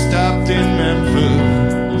have stopped in Memphis.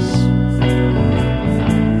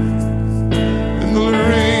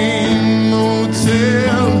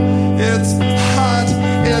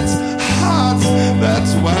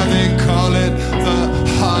 That's why they call it the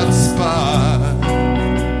hot spot.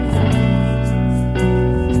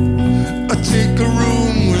 I take a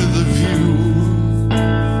room with a view.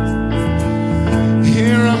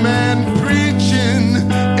 Hear a man preaching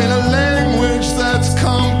in a language that's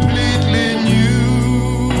completely new.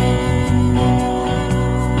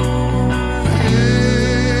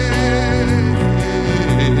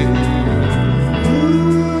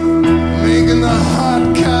 Making the hot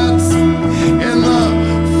cuts in the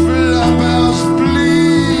flop house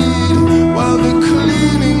bleed, while the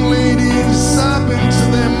cleaning ladies sob into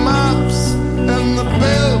their mops, and the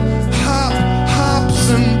bell hops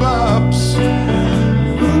and bops.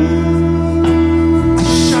 A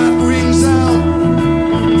shot rings out.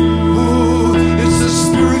 Oh, it's a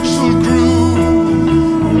spiritual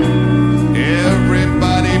groove.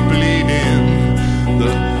 Everybody bleeding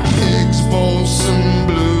the Higgs Bolson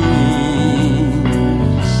blues.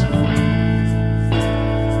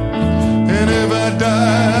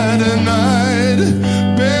 Die tonight,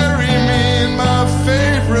 bury me in my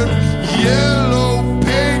favorite yellow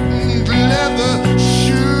patent leather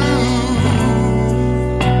shoes,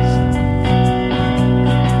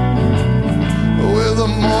 with a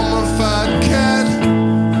mummified cat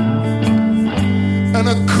and a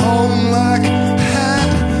cone-like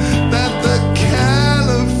hat that the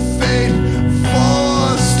caliphate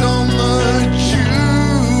forced on the Jews.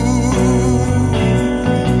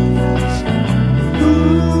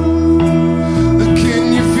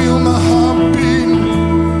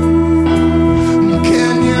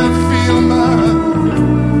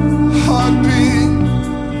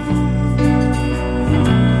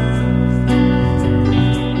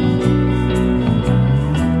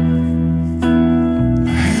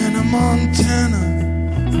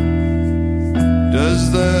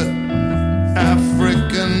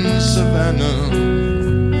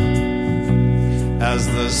 As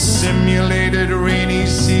the simulated rainy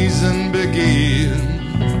season begins,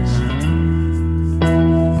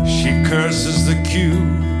 she curses the queue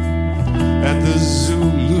at the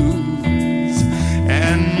Zulus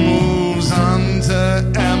and moves on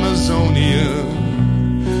to Amazonia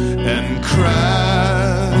and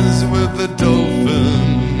cries with the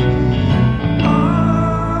dolphin.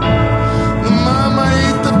 The mama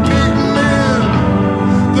ate the pig man,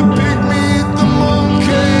 the pygmy ate the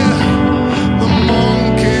monkey. The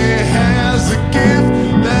monkey has a gift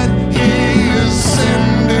that he is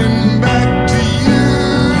sending back to you.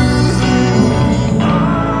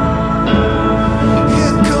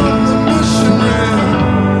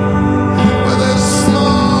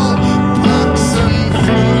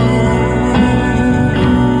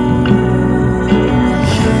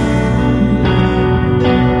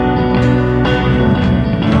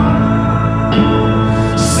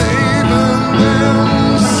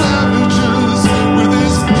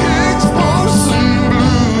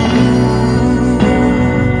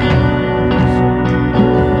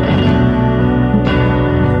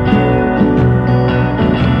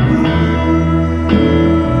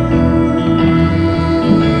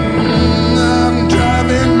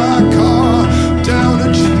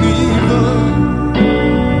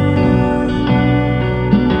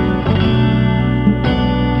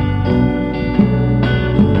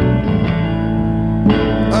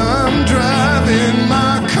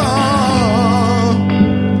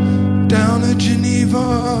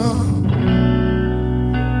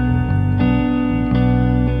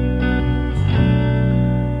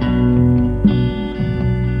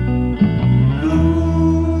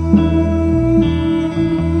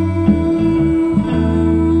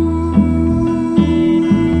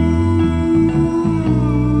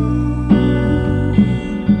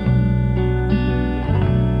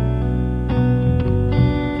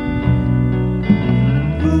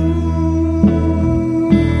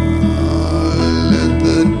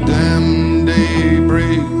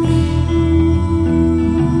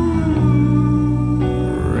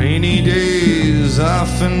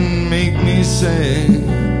 laugh and make me sing.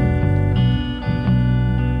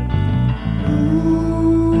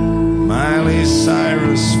 Miley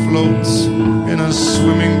Cyrus floats in a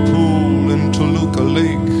swimming pool in Toluca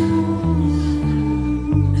Lake,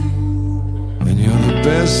 and you're the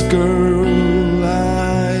best girl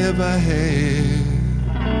I ever had.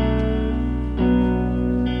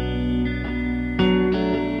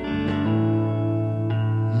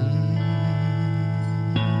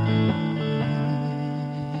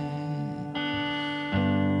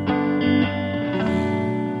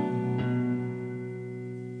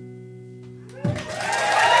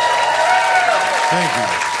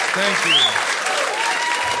 Thank you.